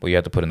level, but you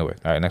have to put in the work.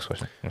 All right, next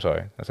question. I'm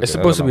sorry. It's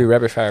supposed to be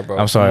rapid fire, bro.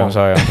 I'm sorry.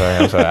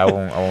 I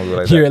won't do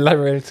like that. You're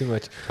elaborating too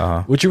much.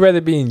 Would you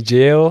rather be in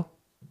jail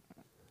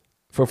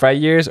for 5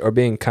 years or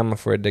be in coma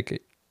for a decade,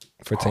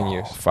 for 10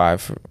 years?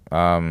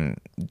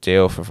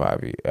 Jail for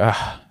 5 years.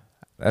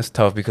 That's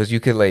tough because you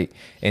could like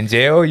in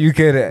jail you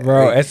could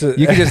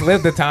you could just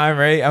live the time,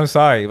 right? I'm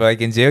sorry, but like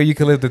in jail you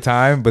could live the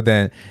time, but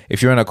then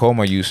if you're in a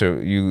coma,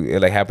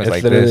 it like happens it's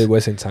like literally this.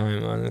 wasting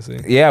time, honestly.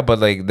 Yeah, but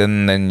like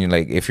then you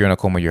like if you're in a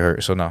coma, you're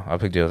hurt. So no, I'll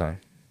pick jail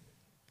time.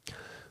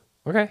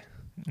 Okay.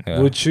 Yeah.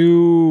 Would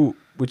you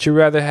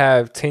rather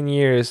have 10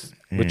 years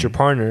with your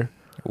partner,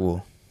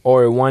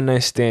 or a one night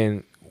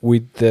stand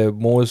with the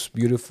most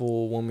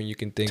beautiful woman you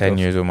can think 10 of? 10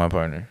 years with my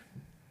partner.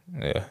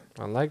 Yeah.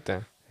 I like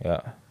that.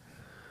 Yeah.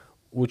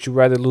 Would you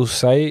rather lose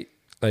sight,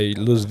 like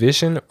lose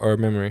vision, or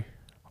memory?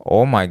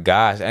 Oh my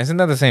gosh, isn't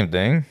that the same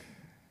thing?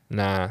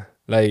 Nah,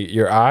 like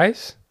your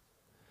eyes.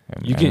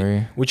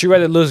 Would you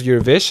rather lose your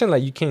vision,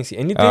 like you can't see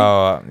anything?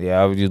 Oh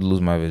yeah, I would just lose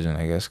my vision,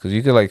 I guess, because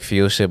you could like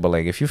feel shit, but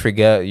like if you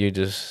forget, you're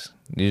just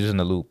in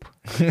the loop.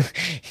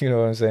 You know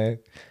what I'm saying?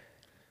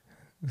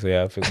 So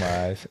yeah, I pick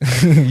my eyes.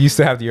 You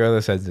still have your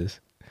other senses.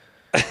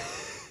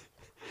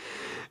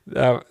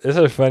 This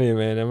is funny,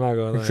 man. I'm not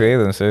gonna lie. Say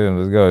them.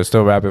 Let's go. It's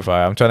still rapid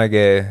fire. I'm trying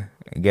to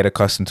get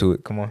accustomed to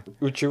it. Come on.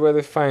 Would you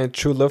rather find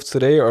true love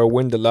today or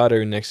win the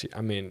lottery next year?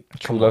 I mean,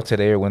 True love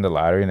today or win the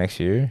lottery next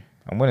year?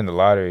 I'm winning the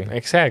lottery.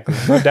 Exactly.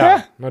 No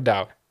doubt. No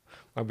doubt.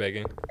 I'm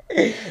begging.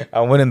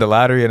 I'm winning the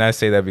lottery, and I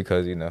say that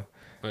because No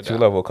true doubt.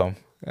 love will come.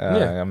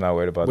 Yeah. I'm not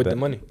worried about With that. the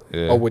money.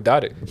 Yeah. Or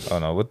without it. Oh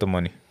no, with the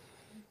money.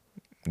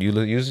 You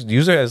use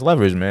it as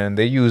leverage, man.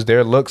 They use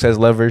their looks as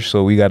leverage,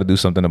 so we got to do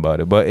something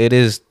about it. But it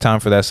is time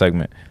for that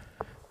segment.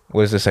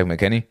 What is this segment,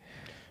 Kenny?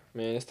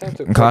 Man, it's time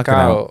to Clock clock it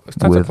out out. It's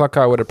time to with clock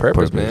out with a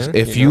purpose, man.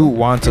 If you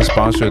want to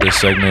sponsor this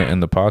segment in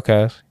the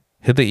podcast,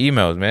 hit the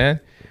emails, man.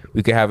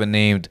 We could have it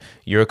named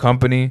Your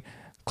Company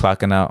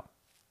Clocking Out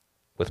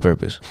with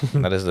Purpose.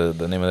 That is the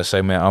name of the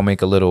segment. I'll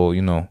make a little,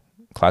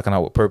 clocking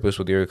out with purpose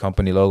with Your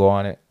Company logo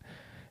on it.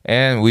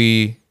 And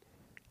we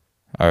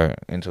are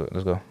into it.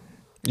 Let's go.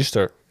 You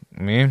start.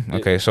 Me?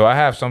 Okay, so I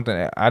have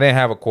something. I didn't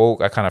have a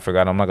quote. I kind of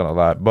forgot. I'm not going to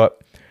lie.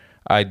 But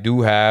I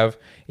do have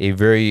a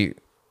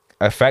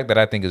fact that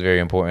I think is very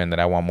important that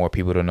I want more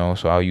people to know.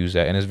 So I'll use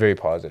that. And it's very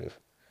positive.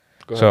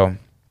 Go ahead.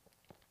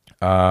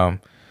 So,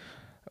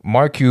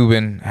 Mark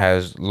Cuban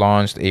has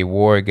launched a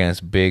war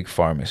against big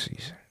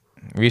pharmacies.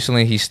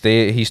 Recently, he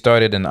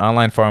started an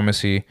online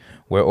pharmacy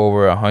where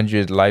over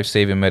 100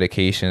 life-saving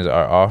medications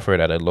are offered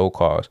at a low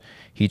cost.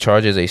 He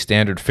charges a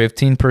standard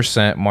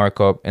 15%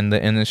 markup in the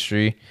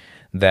industry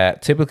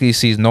that typically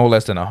sees no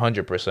less than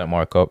 100%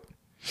 markup.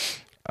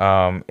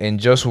 In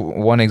just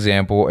one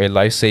example, a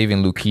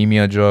life-saving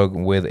leukemia drug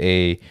with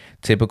a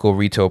typical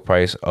retail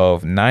price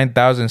of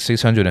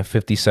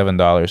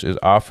 $9,657 is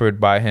offered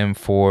by him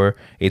for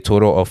a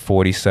total of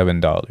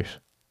 $47.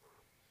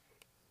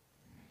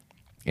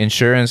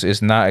 Insurance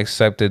is not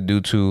accepted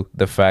due to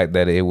the fact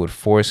that it would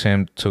force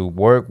him to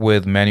work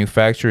with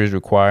manufacturers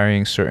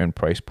requiring certain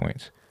price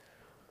points.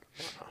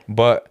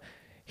 But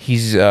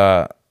he's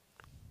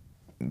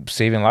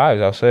saving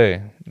lives, I'll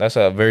say. That's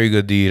a very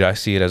good deed. I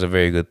see it as a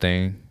very good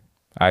thing.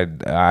 I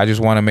just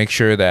want to make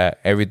sure that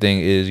everything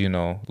is,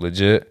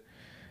 legit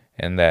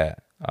and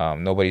that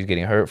nobody's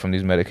getting hurt from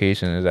these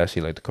medications. Is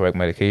actually like the correct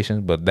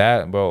medications. But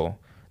that, bro,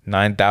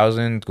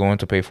 $9,000 going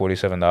to pay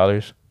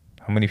 $47.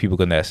 How many people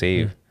can that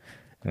save?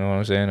 You know what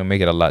I'm saying? It'll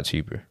make it a lot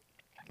cheaper.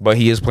 But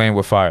he is playing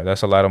with fire.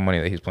 That's a lot of money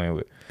that he's playing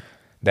with.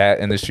 That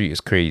industry is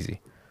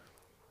crazy.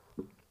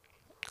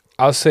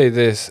 I'll say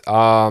this.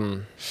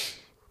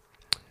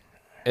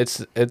 It's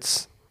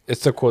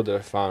the quote that I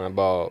found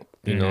about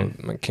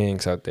my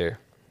kings out there.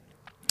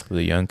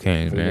 The young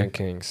kings, man. The young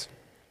kings.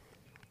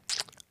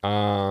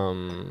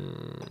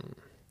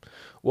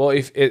 Well,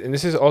 and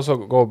this is also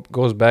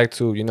goes back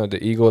to the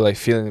ego, like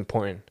feeling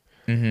important.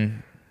 It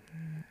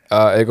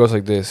goes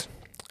like this.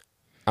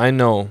 I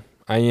know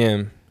I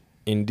am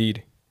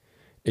indeed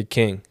a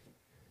king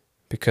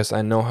because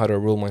I know how to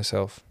rule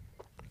myself.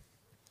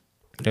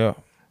 Yeah.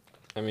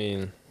 I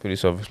mean, pretty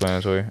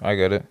self-explanatory. I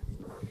get it.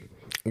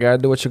 You gotta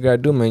do what you gotta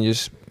do, man.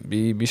 Just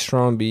be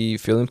strong,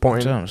 feel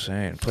important. That's what I'm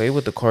saying. Play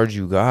with the cards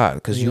you got,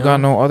 because you got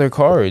no other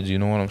cards. You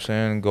know what I'm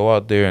saying? Go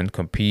out there and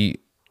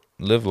compete,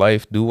 live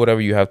life, do whatever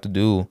you have to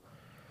do,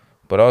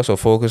 but also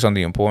focus on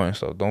the important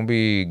stuff. Don't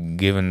be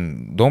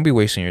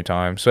wasting your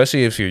time,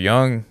 especially if you're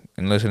young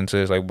and listening to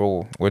this. Like,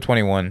 bro, we're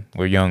 21,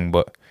 we're young,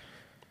 but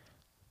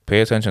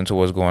pay attention to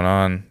what's going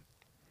on.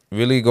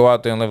 Really go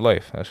out there and live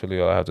life. That's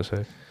really all I have to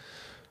say.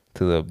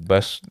 To the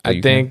best.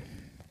 I think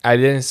I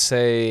didn't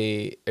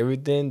say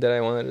everything that I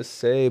wanted to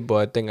say, but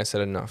I think I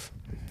said enough.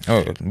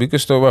 Oh, we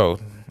could still roll.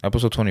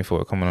 Episode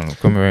 24 coming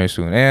very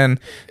soon. And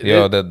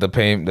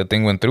the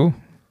thing went through.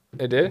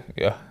 It did?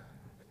 Yeah.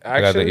 Actually,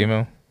 I got the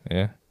email.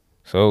 Yeah.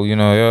 So,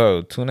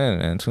 tune in,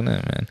 man.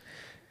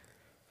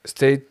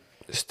 Stay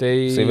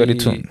very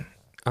tuned.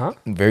 Huh?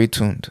 Very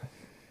tuned.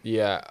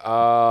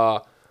 Yeah.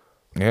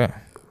 Yeah.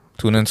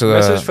 Tune into the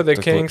message for the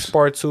Kings clips.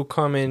 part 2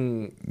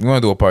 coming. You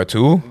want to do a part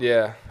 2?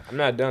 Yeah. I'm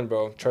not done,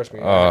 bro. Trust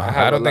me.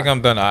 I don't think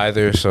I'm done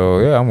either. So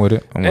yeah, I'm with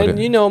it. We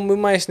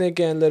might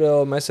sneak in a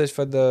little message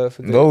for the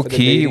low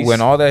key.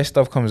 When all that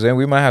stuff comes in,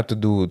 we might have to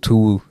do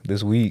 2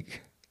 this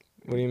week.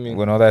 What do you mean?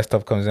 When all that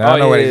stuff comes in, I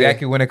don't know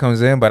exactly when it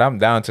comes in, but I'm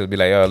down to be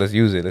like, yo, let's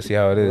use it. Let's see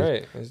how it is.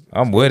 Right.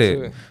 I'm with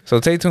it.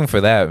 So stay tuned for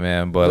that,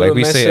 man. But like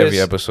we say every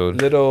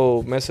episode,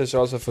 little message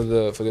also for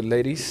the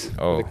ladies,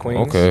 for the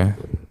queens. Okay.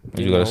 What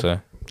you gotta say?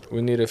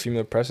 We need a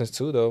female presence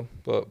too, though.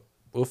 But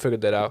we'll figure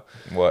that out.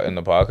 What, in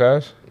the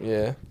podcast?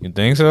 Yeah. You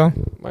think so?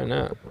 Why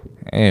not?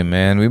 Hey,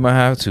 man, we might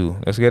have to.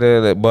 Let's get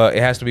it. But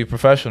it has to be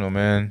professional,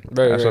 man.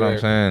 That's what I'm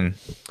saying.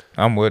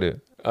 I'm with it.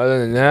 Other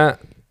than that,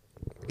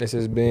 this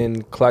has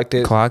been Clocked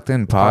In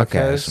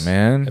Podcast,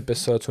 man.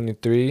 Episode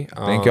 23.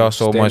 Thank y'all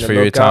so much for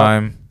your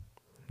time.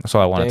 That's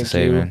all I wanted to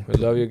say, man. We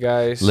love you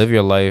guys. Live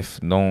your life.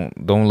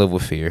 Don't live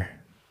with fear.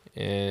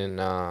 And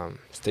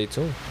stay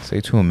tuned.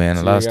 Stay tuned, man.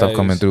 A lot of stuff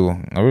coming through.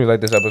 I really like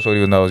this episode,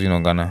 even though I was,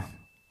 gonna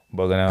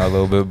bugging out a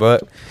little bit.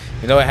 But,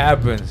 it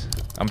happens.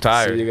 I'm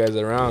tired. See you guys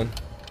around.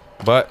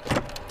 But,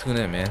 tune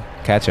in, man.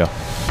 Catch y'all.